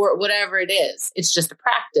camera or whatever it is. It's just a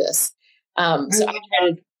practice. So I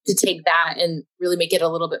try to take that and really make it a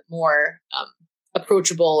little bit more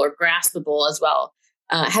approachable or graspable as well.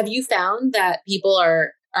 Have you found that people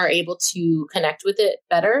are able to connect with it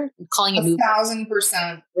better? Calling it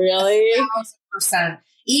 1,000%. Really? 1,000%.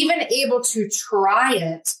 Even able to try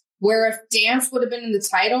it, where if dance would have been in the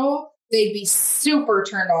title, they'd be super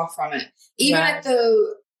turned off from it. Even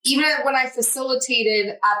when I facilitated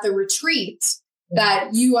at the retreat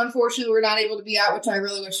that you unfortunately were not able to be at, which I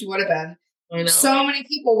really wish you would have been. I know. So many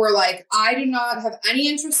people were like, I do not have any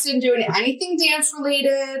interest in doing anything dance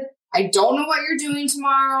related. I don't know what you're doing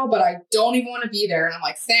tomorrow, but I don't even want to be there. And I'm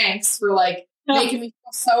like, thanks for like making me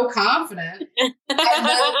feel so confident.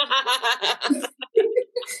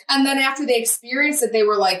 And then after they experienced it, they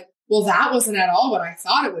were like, well, that wasn't at all what I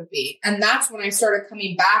thought it would be. And that's when I started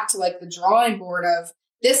coming back to like the drawing board of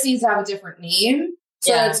this needs to have a different name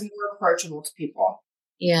so that it's more approachable to people.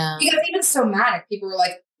 Yeah. Because even somatic, people were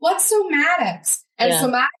like, what's somatics? And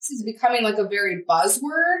somatics is becoming like a very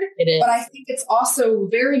buzzword, but I think it's also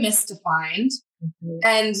very misdefined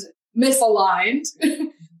and misaligned.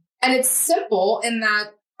 And it's simple in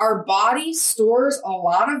that our body stores a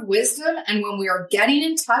lot of wisdom. And when we are getting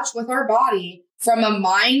in touch with our body from a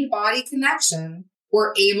mind-body connection,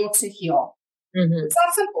 we're able to heal. Mm-hmm. It's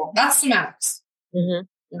that simple. That's somatics. Mm-hmm.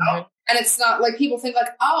 Mm-hmm. And it's not like people think like,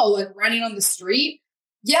 like running on the street.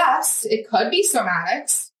 Yes, it could be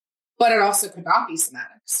somatics, but it also could not be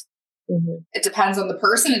somatics. Mm-hmm. It depends on the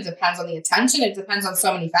person. It depends on the attention. It depends on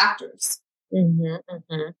so many factors. Mm-hmm.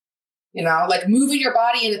 Mm-hmm. Like moving your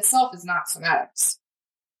body in itself is not somatics.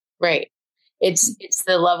 Right. It's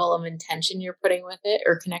the level of intention you're putting with it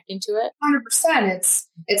or connecting to it. 100%.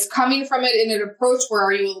 It's coming from it in an approach where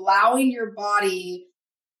are you allowing your body,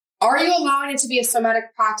 are you allowing it to be a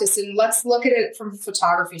somatic practice? And let's look at it from a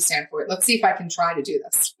photography standpoint. Let's see if I can try to do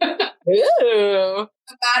this. Ooh.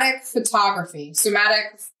 Somatic photography,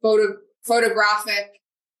 somatic photographic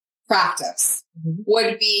practice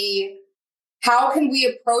would be, how can we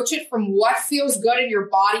approach it from what feels good in your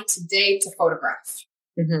body today to photograph?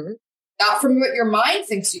 Mm-hmm. not from what your mind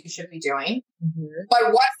thinks you should be doing,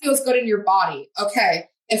 but what feels good in your body. Okay,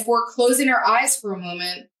 if we're closing our eyes for a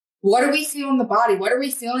moment, what do we feel in the body? What are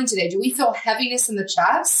we feeling today? Do we feel heaviness in the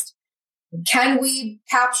chest? Can we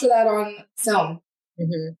capture that on film?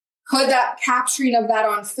 Could that capturing of that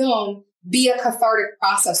on film be a cathartic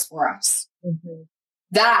process for us?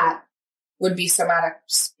 That would be somatic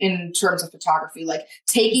in terms of photography, like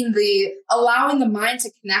allowing the mind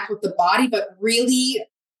to connect with the body, but really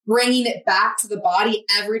bringing it back to the body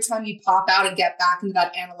every time you pop out and get back into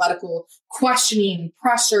that analytical questioning,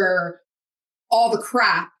 pressure, all the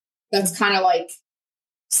crap that's kind of like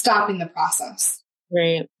stopping the process.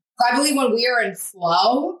 Right. I believe when we are in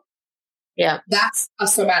flow, that's a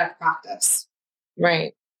somatic practice.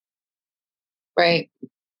 Right. Right.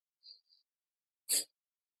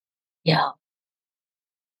 Yeah.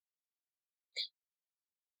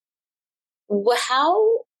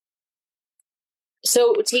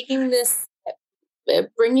 So taking this,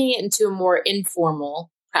 bringing it into a more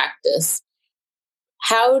informal practice,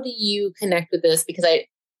 how do you connect with this? Because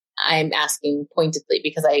I'm asking pointedly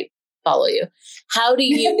because I follow you. How do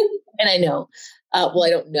you, and I know, well, I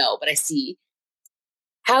don't know, but I see,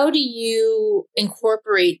 how do you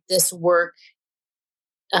incorporate this work,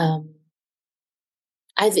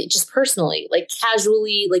 I think just personally, like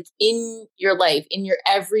casually, like in your life, in your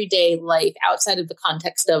everyday life, outside of the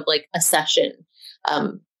context of like a session?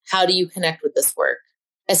 How do you connect with this work?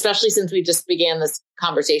 Especially since we just began this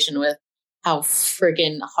conversation with how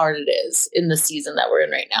friggin' hard it is in the season that we're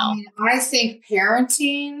in right now. I think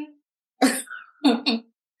parenting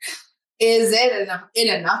is it in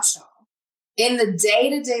a nutshell. In the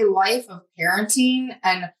day-to-day life of parenting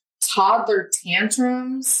and toddler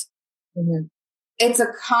tantrums, it's a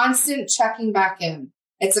constant checking back in.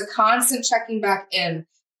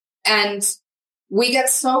 And we get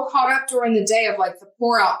so caught up during the day of like the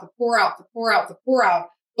pour out.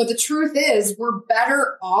 But the truth is, we're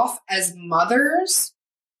better off as mothers.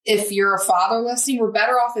 If you're a father listening, we're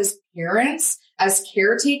better off as parents, as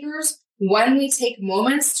caretakers, when we take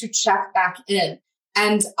moments to check back in.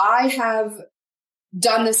 And I have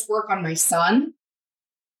done this work on my son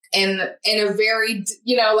in a very,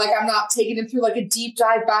 like I'm not taking him through like a deep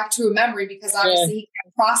dive back to a memory because obviously he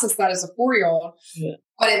can't process that as a 4-year-old. Yeah.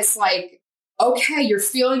 But it's like, okay, you're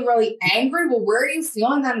feeling really angry. Well, where are you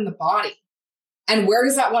feeling that in the body? And where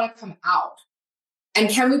does that want to come out? And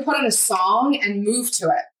can we put in a song and move to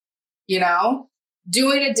it?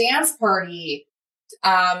 Doing a dance party.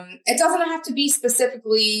 It doesn't have to be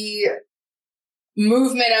specifically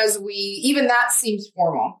movement even that seems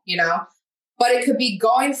formal, but it could be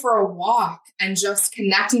going for a walk and just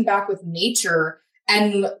connecting back with nature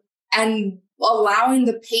and allowing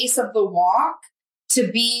the pace of the walk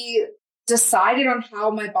to be decided on how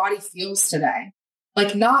my body feels today,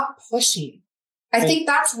 like not pushing. I think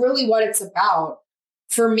that's really what it's about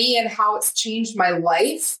for me and how it's changed my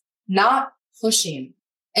life, not pushing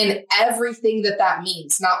and everything that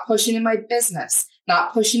means, not pushing in my business,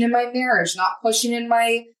 not pushing in my marriage, not pushing in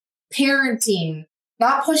my parenting,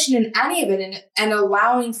 not pushing in any of it and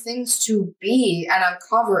allowing things to be and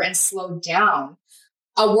uncover and slow down.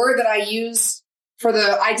 A word that I use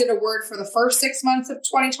I did a word for the first 6 months of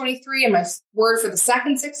 2023 and my word for the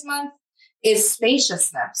second 6 months is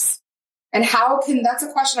spaciousness. And that's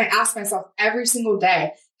a question I ask myself every single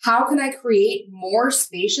day. How can I create more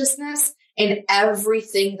spaciousness in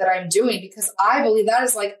everything that I'm doing? Because I believe that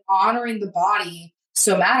is like honoring the body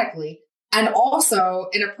somatically. And also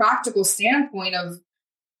in a practical standpoint of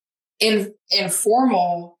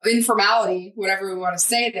informality, whatever we want to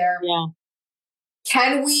say there. Yeah.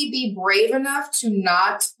 Can we be brave enough to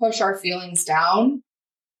not push our feelings down?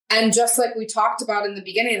 And just like we talked about in the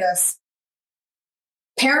beginning of this,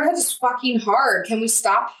 parenthood is fucking hard. Can we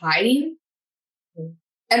stop hiding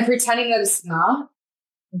and pretending that it's not?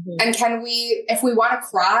 And can we, if we want to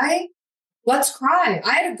cry, let's cry.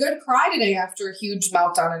 I had a good cry today after a huge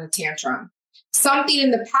meltdown and a tantrum. Something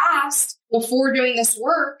in the past before doing this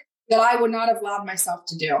work that I would not have allowed myself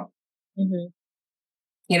to do.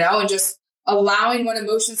 And just allowing when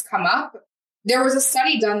emotions come up. There was a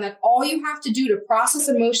study done that all you have to do to process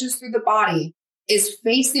emotions through the body is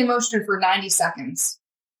face the emotion for 90 seconds.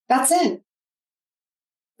 That's it.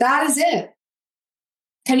 That is it.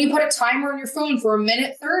 Can you put a timer on your phone for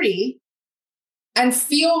 1:30 and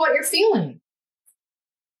feel what you're feeling?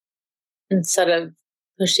 Instead of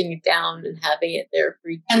pushing it down and having it there for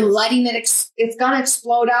you. And letting it, it's going to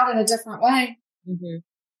explode out in a different way.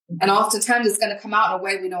 And oftentimes it's going to come out in a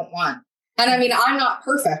way we don't want. And I mean, I'm not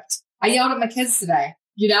perfect. I yelled at my kids today,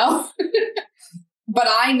 but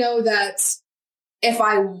I know that if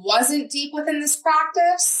I wasn't deep within this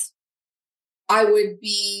practice, I would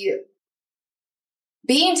be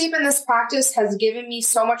being deep in this practice has given me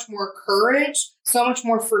so much more courage, so much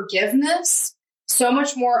more forgiveness, so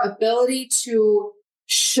much more ability to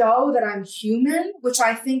show that I'm human, which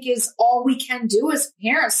I think is all we can do as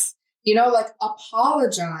parents, like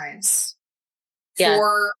apologize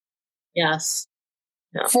for yes.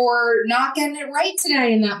 No. for not getting it right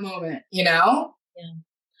today in that moment, Yeah.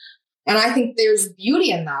 And I think there's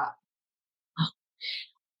beauty in that.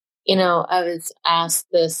 I was asked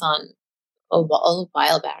this on a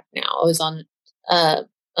while back now. I was on a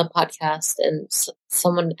podcast and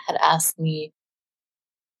someone had asked me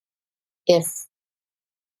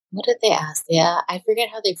what did they ask? Yeah, I forget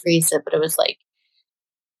how they phrased it, but it was like,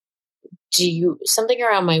 something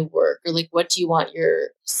around my work, or like, what do you want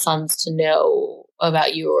your sons to know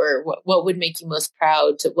about you, or what would make you most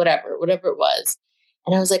proud, to whatever it was.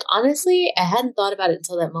 And I was like, honestly, I hadn't thought about it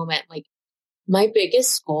until that moment. Like, my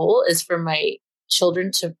biggest goal is for my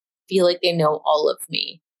children to feel like they know all of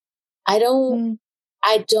me. I don't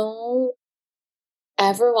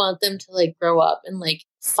ever want them to like grow up and like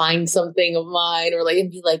find something of mine, or like, and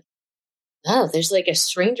be like, oh, there's like a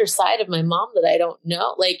stranger side of my mom that I don't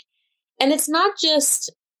know. Like, and it's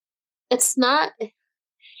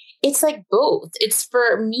like both. It's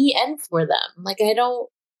for me and for them. Like, I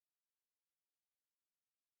don't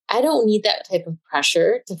need that type of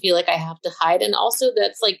pressure to feel like I have to hide. And also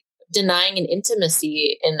that's like denying an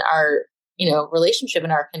intimacy in our, relationship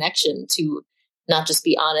and our connection, to not just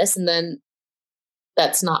be honest. And then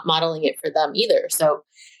that's not modeling it for them either. So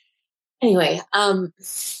anyway, I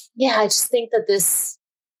just think that this,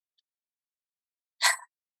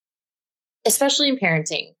 especially in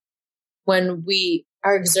parenting, when we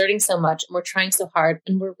are exerting so much and we're trying so hard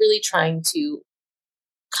and we're really trying to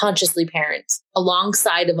consciously parent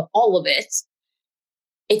alongside of all of it,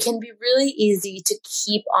 it can be really easy to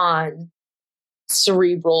keep on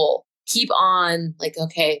cerebral, keep on like,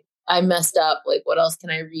 okay, I messed up. Like, what else can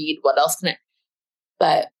I read? What else can I?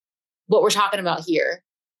 But what we're talking about here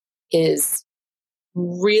is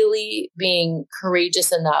really being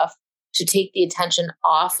courageous enough to take the attention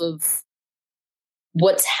off of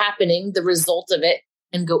what's happening, the result of it,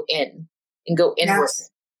 and go in and go inward. Yes.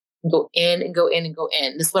 And go in and go in and go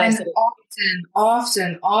in. This is what I said.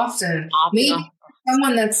 Often. Maybe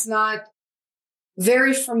someone that's not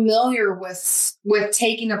very familiar with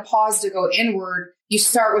taking a pause to go inward, you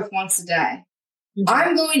start with once a day. Mm-hmm.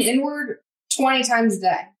 I'm going inward 20 times a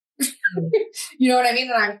day. Mm-hmm. You know what I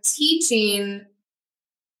mean? And I'm teaching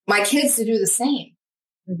my kids to do the same.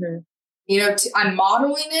 Mm-hmm. I'm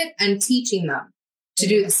modeling it and teaching them to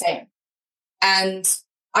do the same. And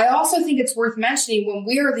I also think it's worth mentioning, when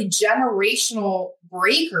we are the generational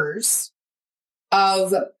breakers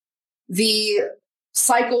of the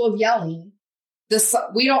cycle of yelling,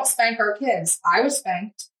 we don't spank our kids. I was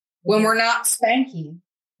spanked. Mm-hmm. When we're not spanking,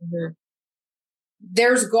 mm-hmm.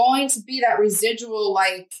 there's going to be that residual,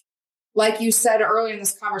 like you said earlier in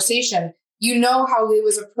this conversation, how it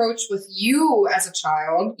was approached with you as a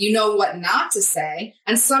child, what not to say.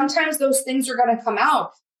 And sometimes those things are going to come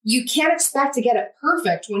out. You can't expect to get it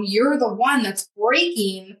perfect when you're the one that's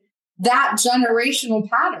breaking that generational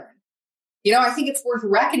pattern. I think it's worth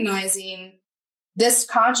recognizing this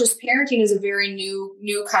conscious parenting is a very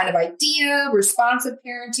new kind of idea, responsive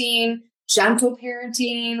parenting, gentle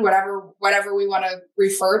parenting, whatever we want to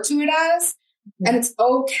refer to it as. Mm-hmm. And it's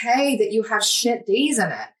okay that you have shit days in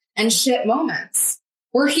it and shit moments.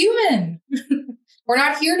 We're human. We're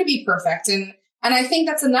not here to be perfect. And I think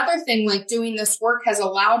that's another thing, like, doing this work has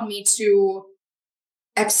allowed me to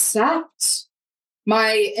accept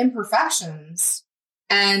my imperfections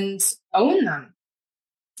and own them,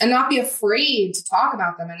 and not be afraid to talk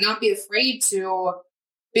about them, and not be afraid to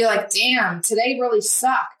be like, damn, today really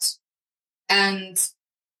sucked. And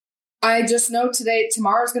I just know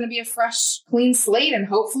tomorrow's going to be a fresh, clean slate, and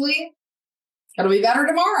hopefully it'll be better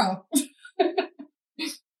tomorrow.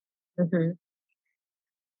 Mm-hmm.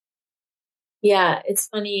 Yeah, it's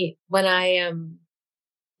funny when I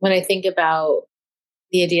think about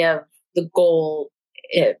the idea of the goal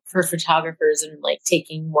for photographers, and like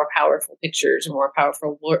taking more powerful pictures and more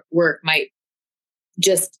powerful work, might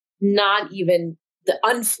just not even the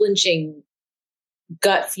unflinching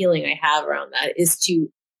gut feeling I have around that is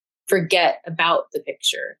to forget about the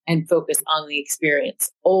picture and focus on the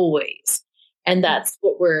experience always. And that's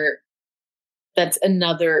that's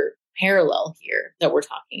another parallel here that we're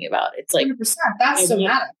talking about. It's like 100%. That's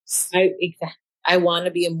somatics. I want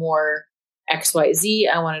to be a more XYZ.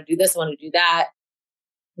 I want to do this. I want to do that.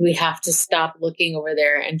 We have to stop looking over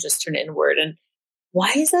there and just turn inward. And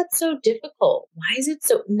why is that so difficult? Why is it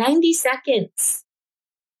so 90 seconds?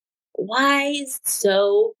 why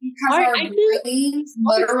so Because hard? our brains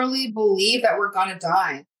literally believe that we're gonna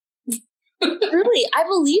die. Really, I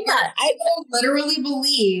believe that. I literally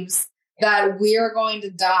believes that we are going to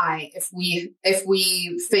die if we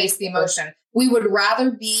face the emotion. We would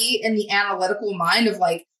rather be in the analytical mind of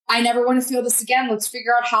like, I never want to feel this again. Let's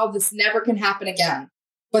figure out how this never can happen again.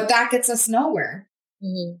 But that gets us nowhere.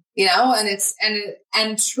 Mm-hmm. You know,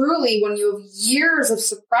 and truly, when you have years of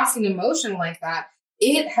suppressing emotion like that,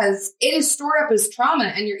 it is stored up as trauma,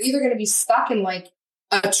 and you're either going to be stuck in like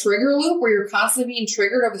a trigger loop where you're constantly being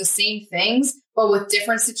triggered over the same things, but with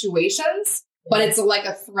different situations, but it's like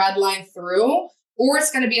a thread line through, or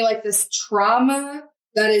it's going to be like this trauma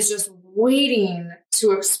that is just waiting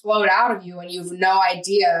to explode out of you, and you have no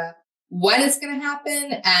idea when it's going to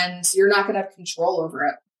happen, and you're not going to have control over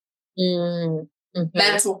it. Mm-hmm.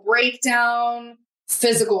 Mental breakdown,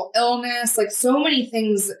 physical illness, like so many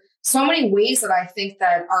things, so many ways that I think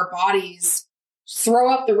that our bodies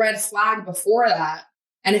throw up the red flag before that.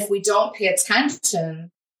 And if we don't pay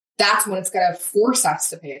attention, that's when it's going to force us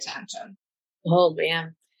to pay attention. Oh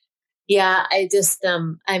man. Yeah. I just,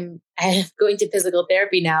 I'm going to physical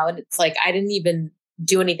therapy now, and it's like, I didn't even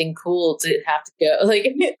do anything cool to have to go. Like,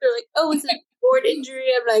 they're like, oh, it's a sport injury.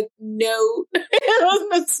 I'm like, no, it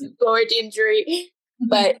wasn't a sport injury.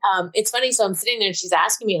 But it's funny. So I'm sitting there and she's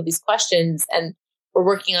asking me all these questions, and we're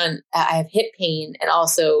working on, I have hip pain and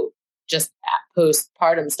also just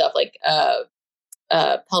postpartum stuff like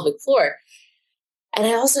pelvic floor. And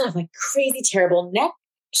I also have like crazy, terrible neck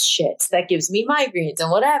shit that gives me migraines and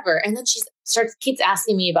whatever. And then she keeps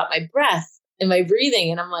asking me about my breath and my breathing.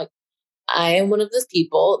 And I'm like, I am one of those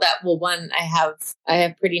people that I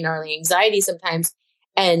have pretty gnarly anxiety sometimes.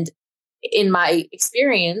 And in my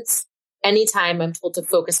experience, anytime I'm told to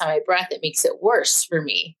focus on my breath, it makes it worse for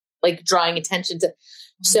me, like drawing attention to.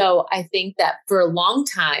 So I think that for a long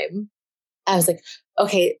time, I was like,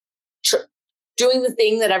 okay, doing the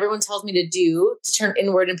thing that everyone tells me to do to turn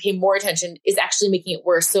inward and pay more attention is actually making it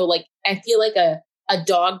worse. So like, I feel like a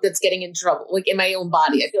dog that's getting in trouble, like in my own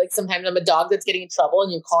body. I feel like sometimes I'm a dog that's getting in trouble, and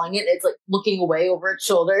you're calling it, and it's like looking away over its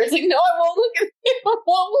shoulder. It's like, no, I won't look at it. I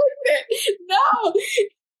won't look at it. No.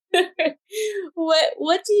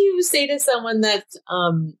 What do you say to someone that's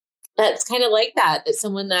kind of like that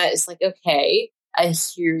someone that is like, okay, I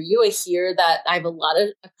hear you. I hear that I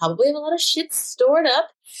probably have a lot of shit stored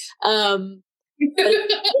up. But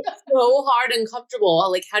it's so hard and comfortable.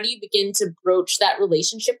 Like, how do you begin to broach that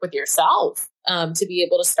relationship with yourself to be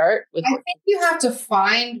able to start with? I think you have to you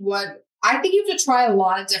have to try a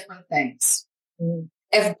lot of different things. Mm.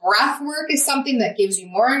 If breath work is something that gives you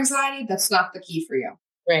more anxiety, that's not the key for you.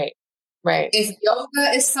 Right. If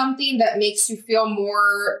yoga is something that makes you feel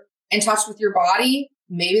more in touch with your body,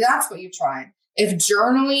 maybe that's what you try. If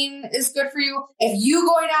journaling is good for you, if you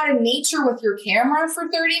going out in nature with your camera for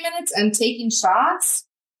 30 minutes and taking shots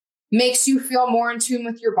makes you feel more in tune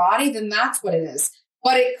with your body, then that's what it is.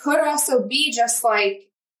 But it could also be just like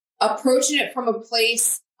approaching it from a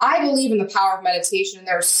place. I believe in the power of meditation, and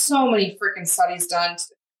there are so many freaking studies done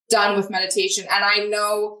with meditation. And I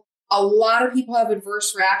know a lot of people have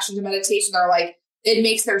adverse reaction to meditation. They're like, it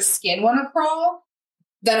makes their skin want to crawl.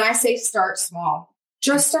 Then I say, start small.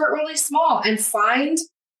 Just start really small and find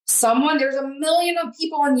someone. There's a million of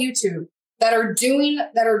people on YouTube that are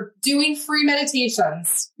doing free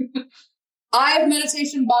meditations. I have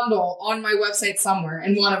meditation bundle on my website somewhere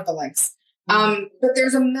in one of the links. But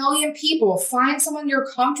there's a million people. Find someone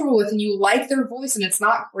you're comfortable with and you like their voice and it's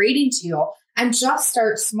not grating to you, and just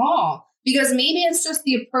start small, because maybe it's just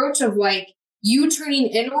the approach of like you turning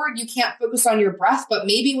inward. You can't focus on your breath, but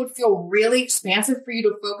maybe it would feel really expansive for you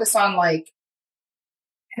to focus on like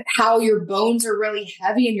how your bones are really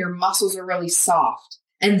heavy and your muscles are really soft.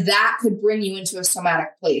 And that could bring you into a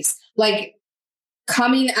somatic place, like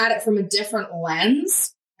coming at it from a different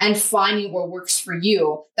lens and finding what works for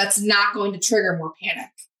you. That's not going to trigger more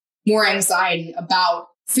panic, more anxiety about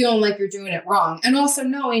feeling like you're doing it wrong. And also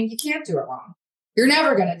knowing you can't do it wrong. You're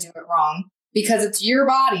never going to do it wrong because it's your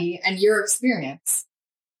body and your experience.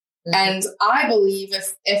 Mm-hmm. And I believe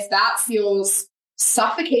if that feels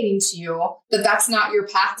suffocating to you, that's not your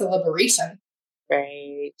path to liberation.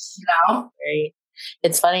 Right. You know? Right.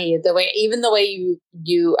 It's funny the way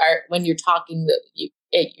you are when you're talking.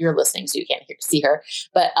 You're listening, so you can't see her,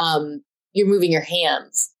 but you're moving your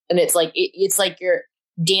hands, and it's like you're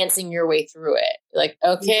dancing your way through it. Like,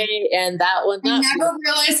 okay, and that one. I never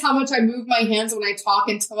realized how much I move my hands when I talk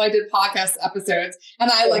until I did podcast episodes,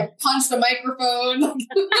 and I like punched a microphone. Well,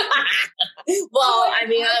 I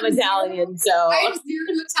mean, I'm Italian, so I have zero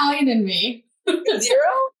Italian in me.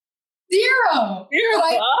 Zero? Zero. But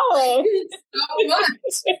I so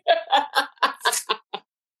much.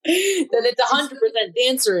 Then it's 100%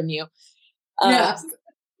 dancer in you. Yes.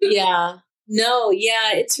 Yeah. No,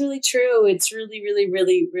 yeah, it's really true. It's really, really,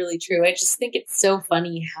 really, really true. I just think it's so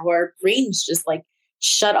funny how our brains just like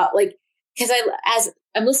shut up. Like, because as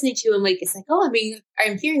I'm listening to you, I'm like, it's like, oh, I mean,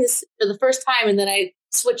 I'm hearing this for the first time. And then I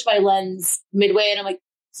switch my lens midway and I'm like,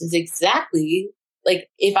 this is exactly like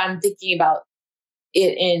if I'm thinking about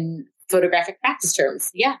it in photographic practice terms.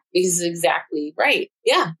 Yeah, this is exactly right.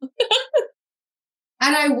 Yeah.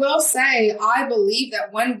 And I will say, I believe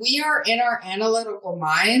that when we are in our analytical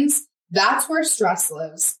minds, that's where stress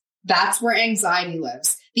lives. That's where anxiety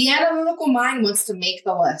lives. The analytical mind wants to make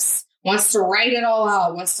the list, wants to write it all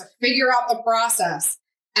out, wants to figure out the process.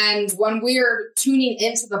 And when we're tuning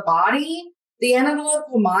into the body, the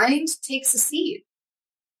analytical mind takes a seat.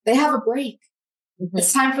 They have a break. Mm-hmm.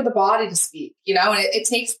 It's time for the body to speak, you know, and it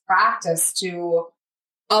takes practice to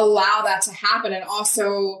allow that to happen. And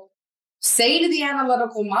also say to the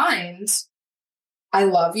analytical mind, I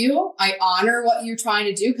love you. I honor what you're trying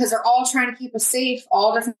to do, because they're all trying to keep us safe.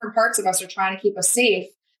 All different parts of us are trying to keep us safe.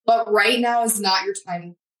 But right now is not your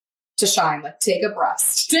time to shine. Like, take a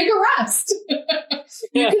rest. Take a rest.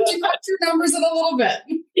 You can deduct your numbers in a little bit.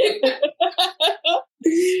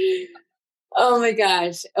 Oh my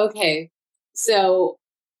gosh. Okay. So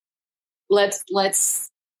let's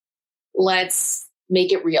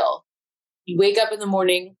make it real. You wake up in the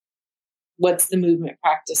morning. What's the movement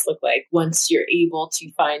practice look like once you're able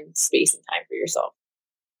to find space and time for yourself?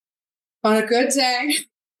 On a good day.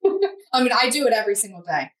 I mean, I do it every single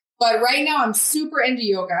day, but right now I'm super into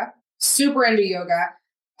yoga.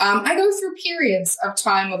 I go through periods of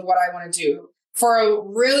time of what I want to do. For a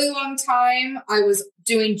really long time, I was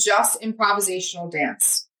doing just improvisational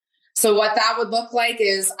dance. So what that would look like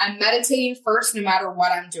is I'm meditating first, no matter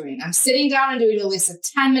what I'm doing. I'm sitting down and doing at least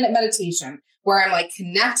a 10-minute meditation where I'm like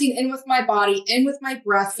connecting in with my body, in with my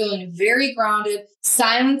breath, feeling very grounded,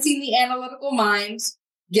 silencing the analytical mind,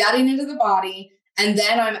 getting into the body. And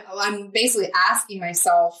then I'm basically asking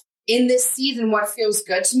myself in this season, what feels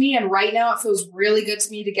good to me? And right now it feels really good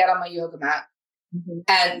to me to get on my yoga mat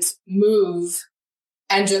and move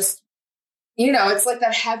and just, you know, it's like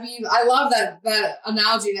that heavy, I love that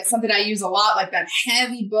analogy. And it's something I use a lot, like that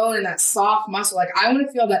heavy bone and that soft muscle. Like I want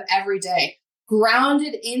to feel that every day,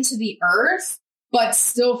 grounded into the earth, but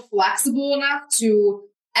still flexible enough to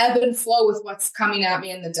ebb and flow with what's coming at me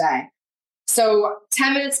in the day. So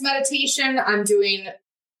 10 minutes meditation, I'm doing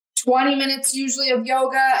 20 minutes usually of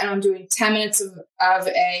yoga, and I'm doing 10 minutes of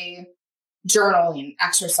a journaling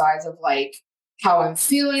exercise of like how I'm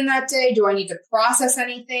feeling that day. Do I need to process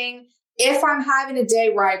anything? If I'm having a day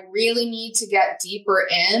where I really need to get deeper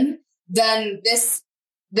in, then this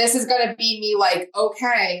is going to be me like,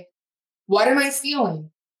 okay, what am I feeling?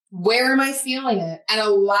 Where am I feeling it? And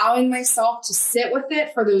allowing myself to sit with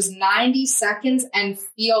it for those 90 seconds and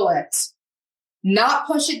feel it. Not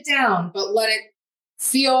push it down, but let it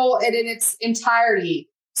feel it in its entirety.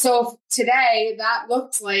 So today that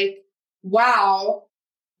looked like, wow,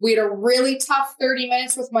 we had a really tough 30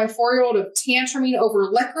 minutes with my 4-year-old of tantruming over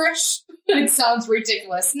licorice. It sounds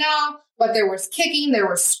ridiculous now, but there was kicking, there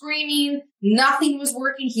was screaming, nothing was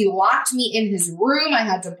working. He locked me in his room. I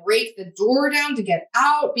had to break the door down to get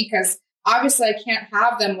out because obviously I can't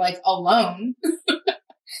have them like alone.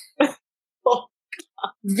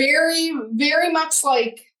 Very, very much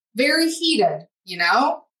like very heated, you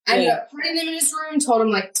know? I ended up putting him in his room, told him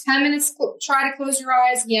like 10 minutes, try to close your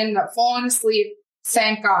eyes. He ended up falling asleep.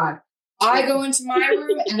 Thank God. I go into my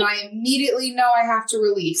room and I immediately know I have to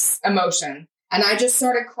release emotion. And I just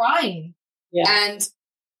started crying. Yeah. And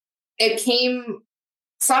it came,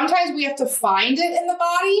 sometimes we have to find it in the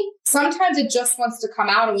body. Sometimes it just wants to come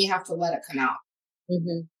out and we have to let it come out.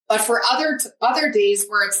 Mm-hmm. But for other days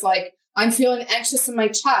where it's like, I'm feeling anxious in my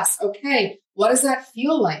chest. Okay, what does that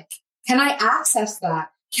feel like? Can I access that?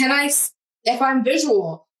 If I'm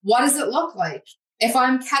visual, what does it look like? If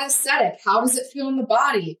I'm kinesthetic, how does it feel in the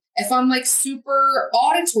body? If I'm like super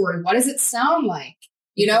auditory, what does it sound like?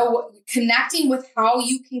 You know, connecting with how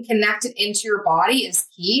you can connect it into your body is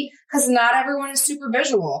key because not everyone is super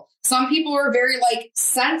visual. Some people are very like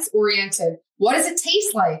sense oriented. What does it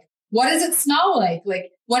taste like? What does it smell like?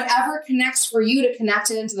 Like whatever connects for you to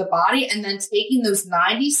connect it into the body and then taking those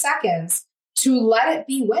 90 seconds to let it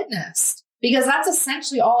be witnessed because that's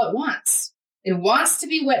essentially all it wants. It wants to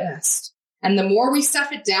be witnessed. And the more we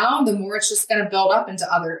stuff it down, the more it's just going to build up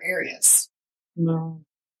into other areas. No.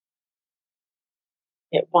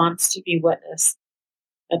 It wants to be witnessed.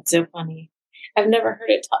 That's so funny. I've never heard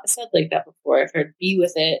it said like that before. I've heard be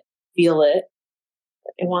with it, feel it,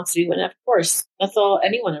 It wants to be winning. Of course. That's all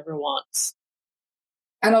anyone ever wants.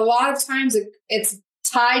 And a lot of times it's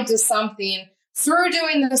tied to something through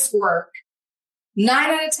doing this work. 9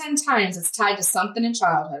 out of 10 times it's tied to something in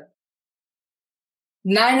childhood.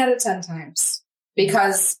 9 out of 10 times.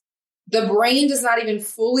 Because the brain does not even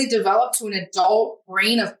fully develop to an adult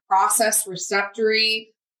brain of processed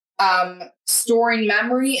receptory, storing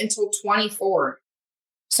memory until 24.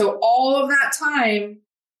 So all of that time,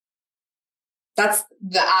 that's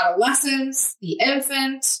the adolescence, the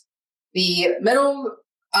infant, the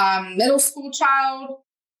middle school child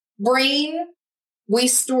brain. We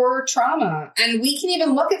store trauma, and we can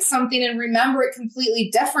even look at something and remember it completely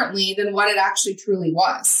differently than what it actually truly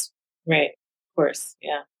was. Right. Of course.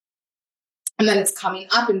 Yeah. And then it's coming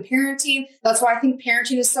up in parenting. That's why I think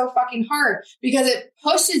parenting is so fucking hard, because it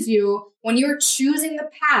pushes you when you're choosing the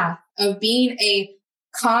path of being a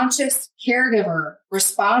conscious caregiver,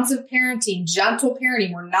 responsive parenting, gentle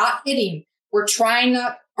parenting. We're not hitting. We're trying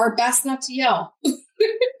our best not to yell.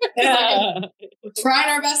 We're trying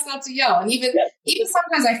our best not to yell. And even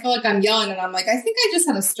sometimes I feel like I'm yelling and I'm like, I think I just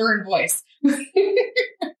had a stern voice.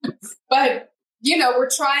 But, we're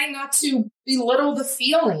trying not to belittle the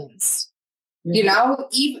feelings. Mm-hmm.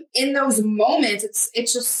 Even in those moments,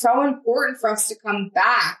 it's just so important for us to come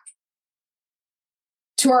back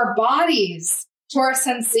to our bodies, to our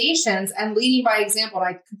sensations, and leading by example.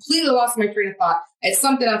 And I completely lost my train of thought. It's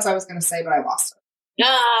something else I was going to say, but I lost it.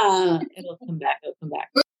 It'll come back.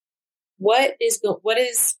 What is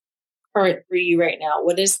current for you right now?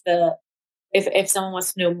 What is if someone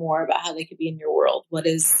wants to know more about how they could be in your world, what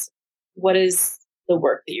is the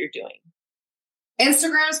work that you're doing?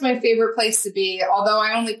 Instagram is my favorite place to be, although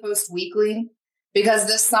I only post weekly, because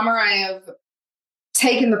this summer I have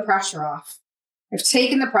taken the pressure off. I've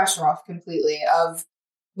taken the pressure off completely of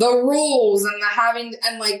the rules and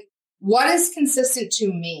what is consistent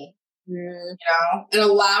to me, and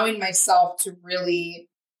allowing myself to really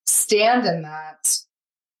stand in that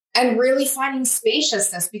and really finding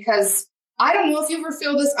spaciousness, because I don't know if you ever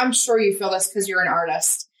feel this. I'm sure you feel this because you're an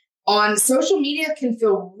artist. On social media can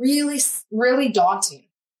feel really, really daunting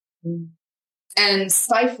and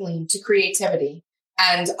stifling to creativity.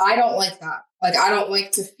 And I don't like that. I don't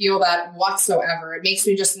like to feel that whatsoever. It makes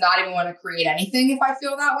me just not even want to create anything if I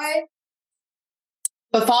feel that way.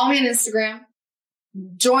 But follow me on Instagram.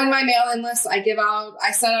 Join my mailing list. I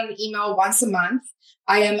send out an email once a month.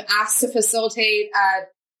 I am asked to facilitate at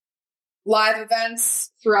live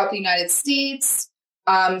events throughout the United States.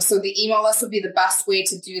 So the email list would be the best way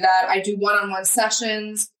to do that. I do one-on-one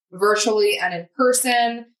sessions virtually and in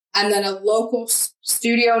person. And then a local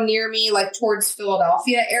studio near me, towards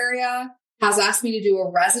Philadelphia area, has asked me to do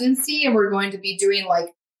a residency. And we're going to be doing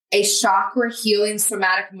a chakra healing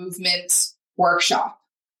somatic movement workshop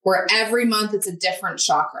where every month it's a different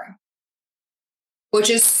chakra, which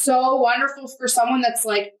is so wonderful for someone that's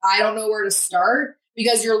I don't know where to start,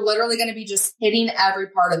 because you're literally going to be just hitting every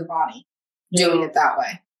part of the body. Doing it that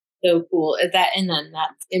way. So cool. Is that, and then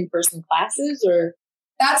that's in-person classes, or?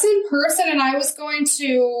 That's in person. And I was going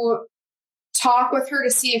to talk with her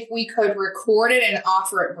to see if we could record it and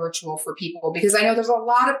offer it virtual for people, because I know there's a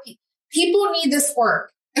lot of people need this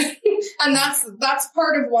work. And that's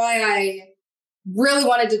part of why I really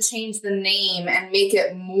wanted to change the name and make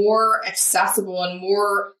it more accessible and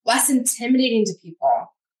less intimidating to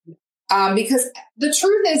people. Because the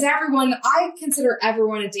truth is I consider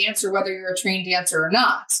everyone a dancer, whether you're a trained dancer or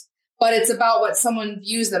not, but it's about what someone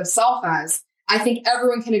views themselves as. I think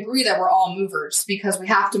everyone can agree that we're all movers, because we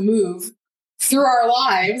have to move through our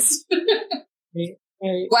lives, right.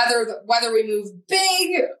 Whether we move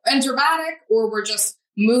big and dramatic, or we're just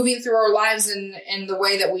moving through our lives in the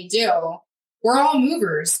way that we do. We're all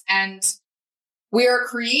movers, and we are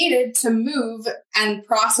created to move and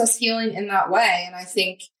process healing in that way. And I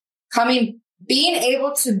think being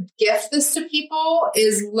able to gift this to people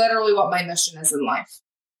is literally what my mission is in life.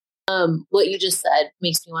 What you just said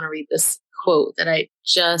makes me want to read this quote that I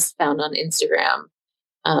just found on Instagram.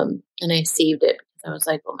 And I saved it because I was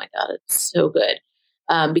like, oh my God, it's so good.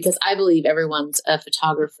 Because I believe everyone's a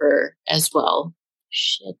photographer as well.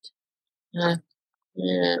 Shit. Let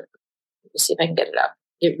me see if I can get it up.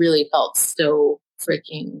 It really felt so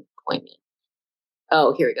freaking poignant.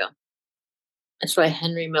 Oh, here we go. It's by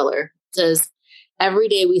Henry Miller. It says, every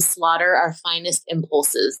day we slaughter our finest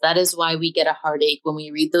impulses. That is why we get a heartache when we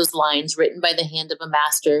read those lines written by the hand of a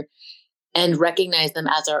master and recognize them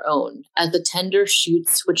as our own, as the tender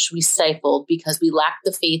shoots which we stifled because we lack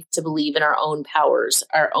the faith to believe in our own powers,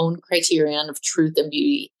 our own criterion of truth and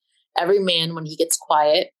beauty. Every man, when he gets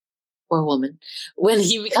quiet, or woman, when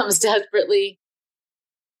he becomes desperately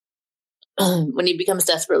when he becomes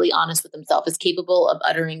desperately honest with himself, is capable of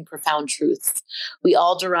uttering profound truths. We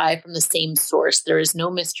all derive from the same source. There is no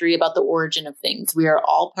mystery about the origin of things. We are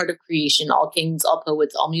all part of creation, all kings, all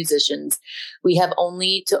poets, all musicians. We have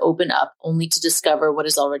only to open up, only to discover what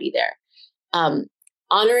is already there.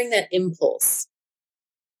 Honoring that impulse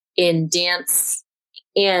in dance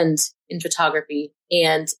and in photography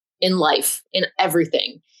and in life, in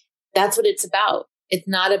everything. That's what it's about. It's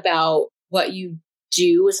not about what you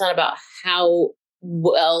do. It's not about how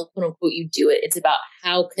well, quote unquote, you do it. It's about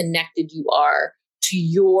how connected you are to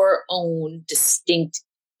your own distinct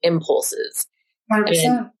impulses. 100%.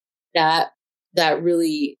 And that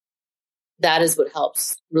is what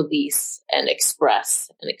helps release and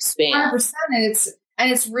express and expand. 100%.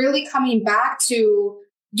 And it's really coming back to,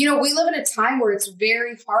 we live in a time where it's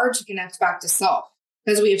very hard to connect back to self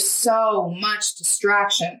because we have so much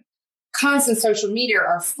distraction, constant social media,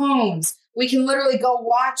 our phones. We can literally go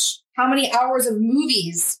watch how many hours of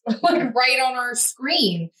movies right on our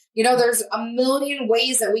screen. There's a million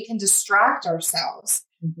ways that we can distract ourselves,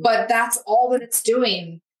 but that's all that it's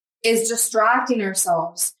doing is distracting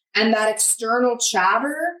ourselves. And that external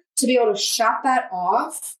chatter, to be able to shut that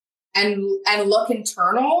off and look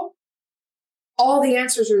internal, all the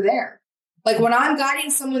answers are there. Like when I'm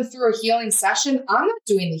guiding someone through a healing session, I'm not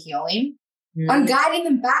doing the healing. I'm guiding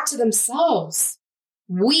them back to themselves.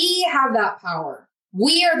 We have that power.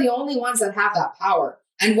 We are the only ones that have that power.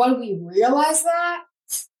 And when we realize that,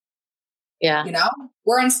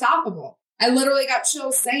 we're unstoppable. I literally got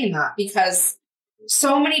chills saying that because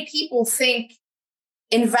so many people think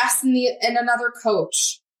invest in another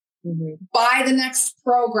coach, buy the next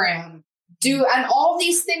program, and all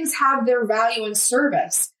these things have their value and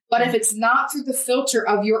service. But if it's not through the filter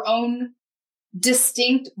of your own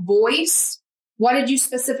distinct voice, what did you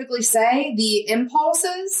specifically say? The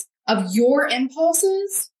impulses of your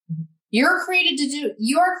impulses. You are created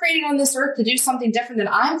on this earth to do something different than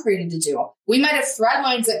I'm created to do. We might have thread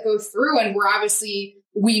lines that go through and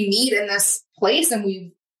we meet in this place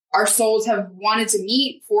and our souls have wanted to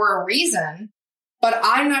meet for a reason, but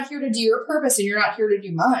I'm not here to do your purpose and you're not here to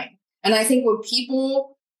do mine. And I think when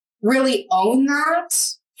people really own that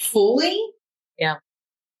fully,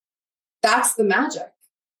 that's the magic.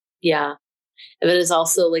 Yeah. But it's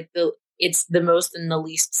also like it's the most and the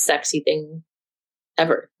least sexy thing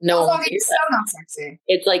ever. No, it's so not sexy.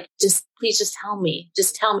 It's like, please just tell me.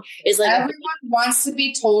 Just tell me. It's like everyone wants to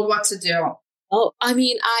be told what to do. Oh, I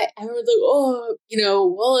mean, I was like, well,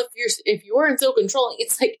 if you weren't so controlling,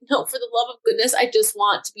 it's like, no, for the love of goodness, I just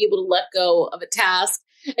want to be able to let go of a task.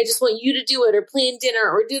 I just want you to do it or plan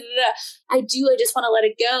dinner or da-da-da. I just want to let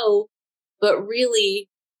it go. But really,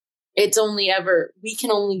 we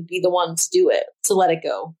can only be the ones to do it, to let it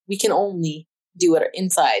go. We can only do it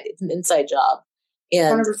inside. It's an inside job.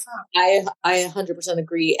 And 100%. I 100%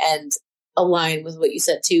 agree and align with what you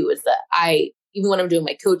said too, is that even when I'm doing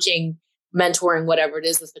my coaching, mentoring, whatever it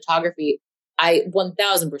is with photography, I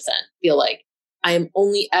 1000% feel like I am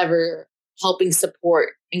only ever helping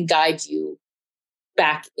support and guide you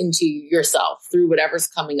back into yourself through whatever's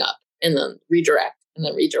coming up, and then redirect and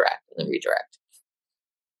then redirect and then redirect.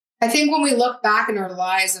 I think when we look back in our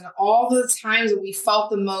lives and all the times that we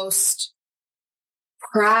felt the most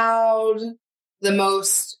proud, the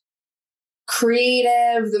most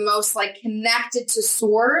creative, the most connected to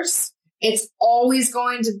source, it's always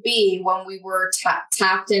going to be when we were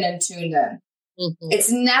tapped in and tuned in.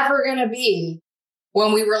 It's never going to be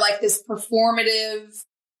when we were this performative,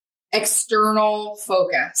 external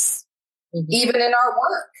focus, even in our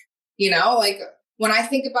work. When I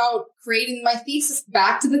think about creating my thesis,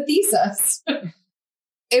 back to the thesis,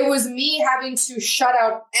 it was me having to shut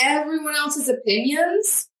out everyone else's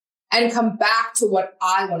opinions and come back to what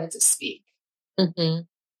I wanted to speak. And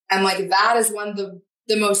that is when the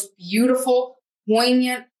most beautiful,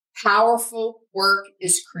 poignant, powerful work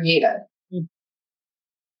is created.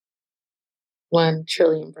 1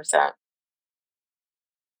 trillion %.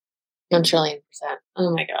 1 trillion %.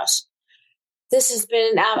 Oh my gosh. This has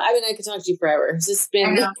been, I could talk to you forever. This has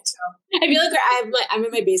been, I feel like I'm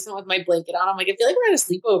in my basement with my blanket on. I'm like, I feel like we're at a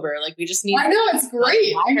sleepover. We just need. I know, it's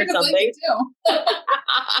great. I need a blanket too.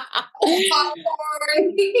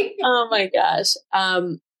 Popcorn. Oh my gosh.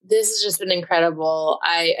 This has just been incredible.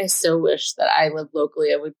 I so wish that I lived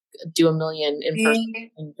locally. I would do 1 million in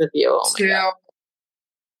person with you. Oh my God.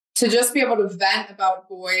 To just be able to vent about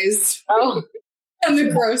boys and the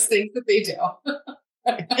gross things that they do.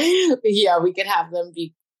 Yeah, we could have them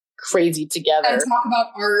be crazy together. And talk about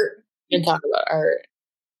art.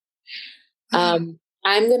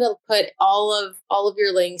 I'm going to put all of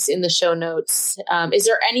your links in the show notes. Is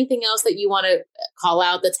there anything else that you want to call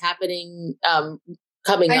out that's happening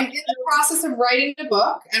coming up? I'm in the process of writing a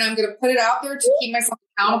book, and I'm going to put it out there to keep myself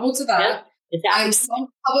accountable to that. Yep. I'm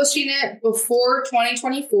self-publishing it before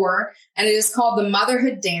 2024, and it is called The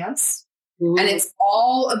Motherhood Dance. Ooh. And it's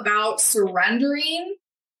all about surrendering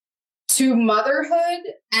to motherhood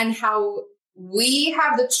and how we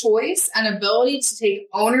have the choice and ability to take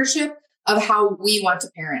ownership of how we want to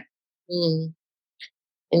parent. Mm.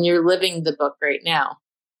 And you're living the book right now.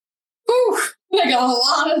 Ooh, I got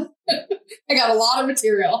a lot of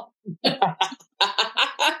material. That's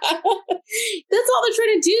all they're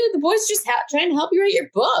trying to do. The boys just trying to help you write your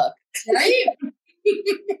book. Right?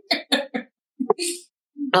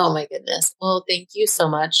 Oh my goodness. Well, thank you so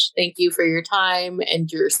much. Thank you for your time and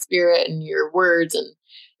your spirit and your words and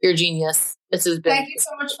your genius. This has been. Thank you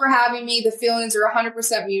so much for having me. The feelings are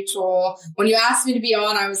 100% mutual. When you asked me to be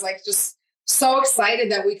on, I was like just so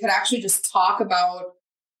excited that we could actually just talk about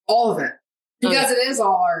all of it, because it is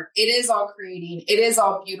all art. It is all creating. It is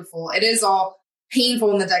all beautiful. It is all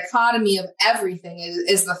painful. And the dichotomy of everything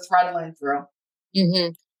is the thread line through.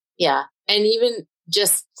 Mm-hmm. Yeah. And even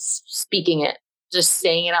just speaking it, just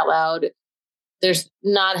saying it out loud, there's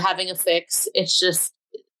not having a fix. It's just,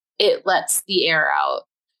 it lets the air out.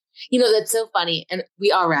 You know, that's so funny. And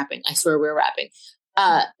we are wrapping. I swear we're wrapping.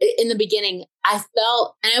 In the beginning, I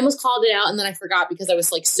felt, and I almost called it out, and then I forgot because I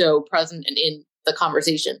was like so present and in the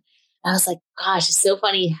conversation. And I was like, gosh, it's so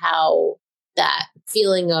funny how that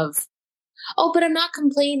feeling of, oh, but I'm not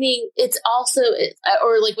complaining. It's also,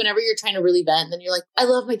 or like whenever you're trying to really vent, then you're like, I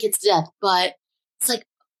love my kids to death. But it's like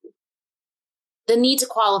the need to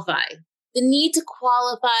qualify.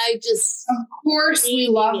 Just. Of course we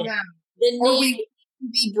love them. Or we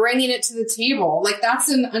be bringing it to the table. Like that's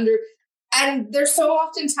and there's so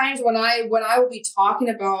often times when I will be talking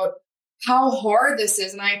about how hard this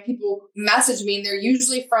is, and I have people message me, and they're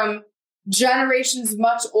usually from generations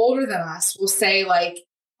much older than us, will say like,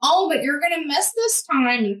 oh, but you're going to miss this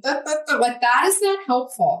time. Like that is not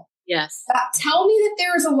helpful. Yes. Tell me that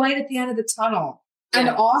there is a light at the end of the tunnel. Yeah. And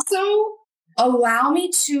also allow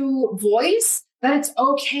me to voice that it's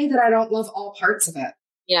okay that I don't love all parts of it.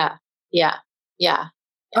 Yeah. Yeah. Yeah.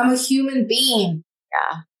 I'm a human being.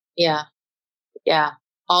 Yeah. Yeah. Yeah.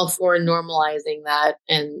 All for normalizing that,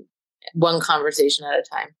 and one conversation at a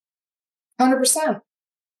time. 100%.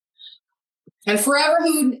 And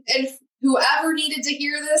whoever needed to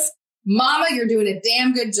hear this, Mama, you're doing a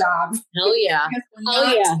damn good job. Hell yeah.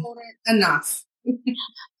 Hell yeah. Enough.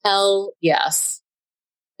 Hell yes.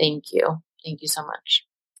 Thank you. Thank you so much.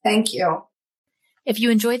 Thank you. If you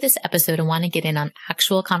enjoyed this episode and want to get in on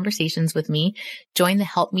actual conversations with me, join the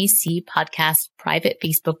Help Me See podcast private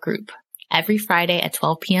Facebook group. Every Friday at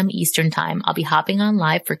 12 p.m. Eastern Time, I'll be hopping on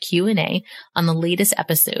live for Q&A on the latest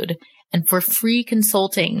episode, and for free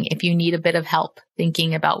consulting if you need a bit of help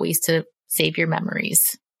thinking about ways to save your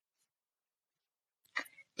memories.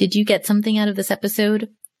 Did you get something out of this episode?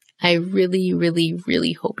 I really, really,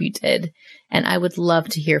 really hope you did, and I would love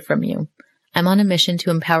to hear from you. I'm on a mission to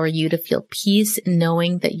empower you to feel peace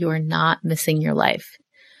knowing that you are not missing your life.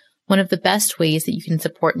 One of the best ways that you can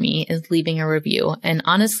support me is leaving a review. And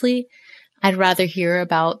honestly, I'd rather hear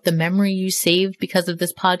about the memory you saved because of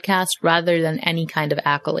this podcast rather than any kind of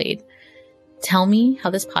accolade. Tell me how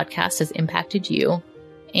this podcast has impacted you.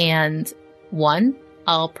 And 1,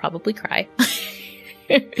 I'll probably cry.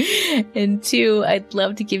 And 2, I'd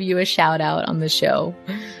love to give you a shout out on the show.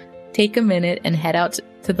 Take a minute and head out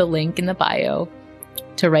to the link in the bio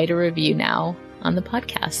to write a review now on the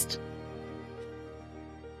podcast.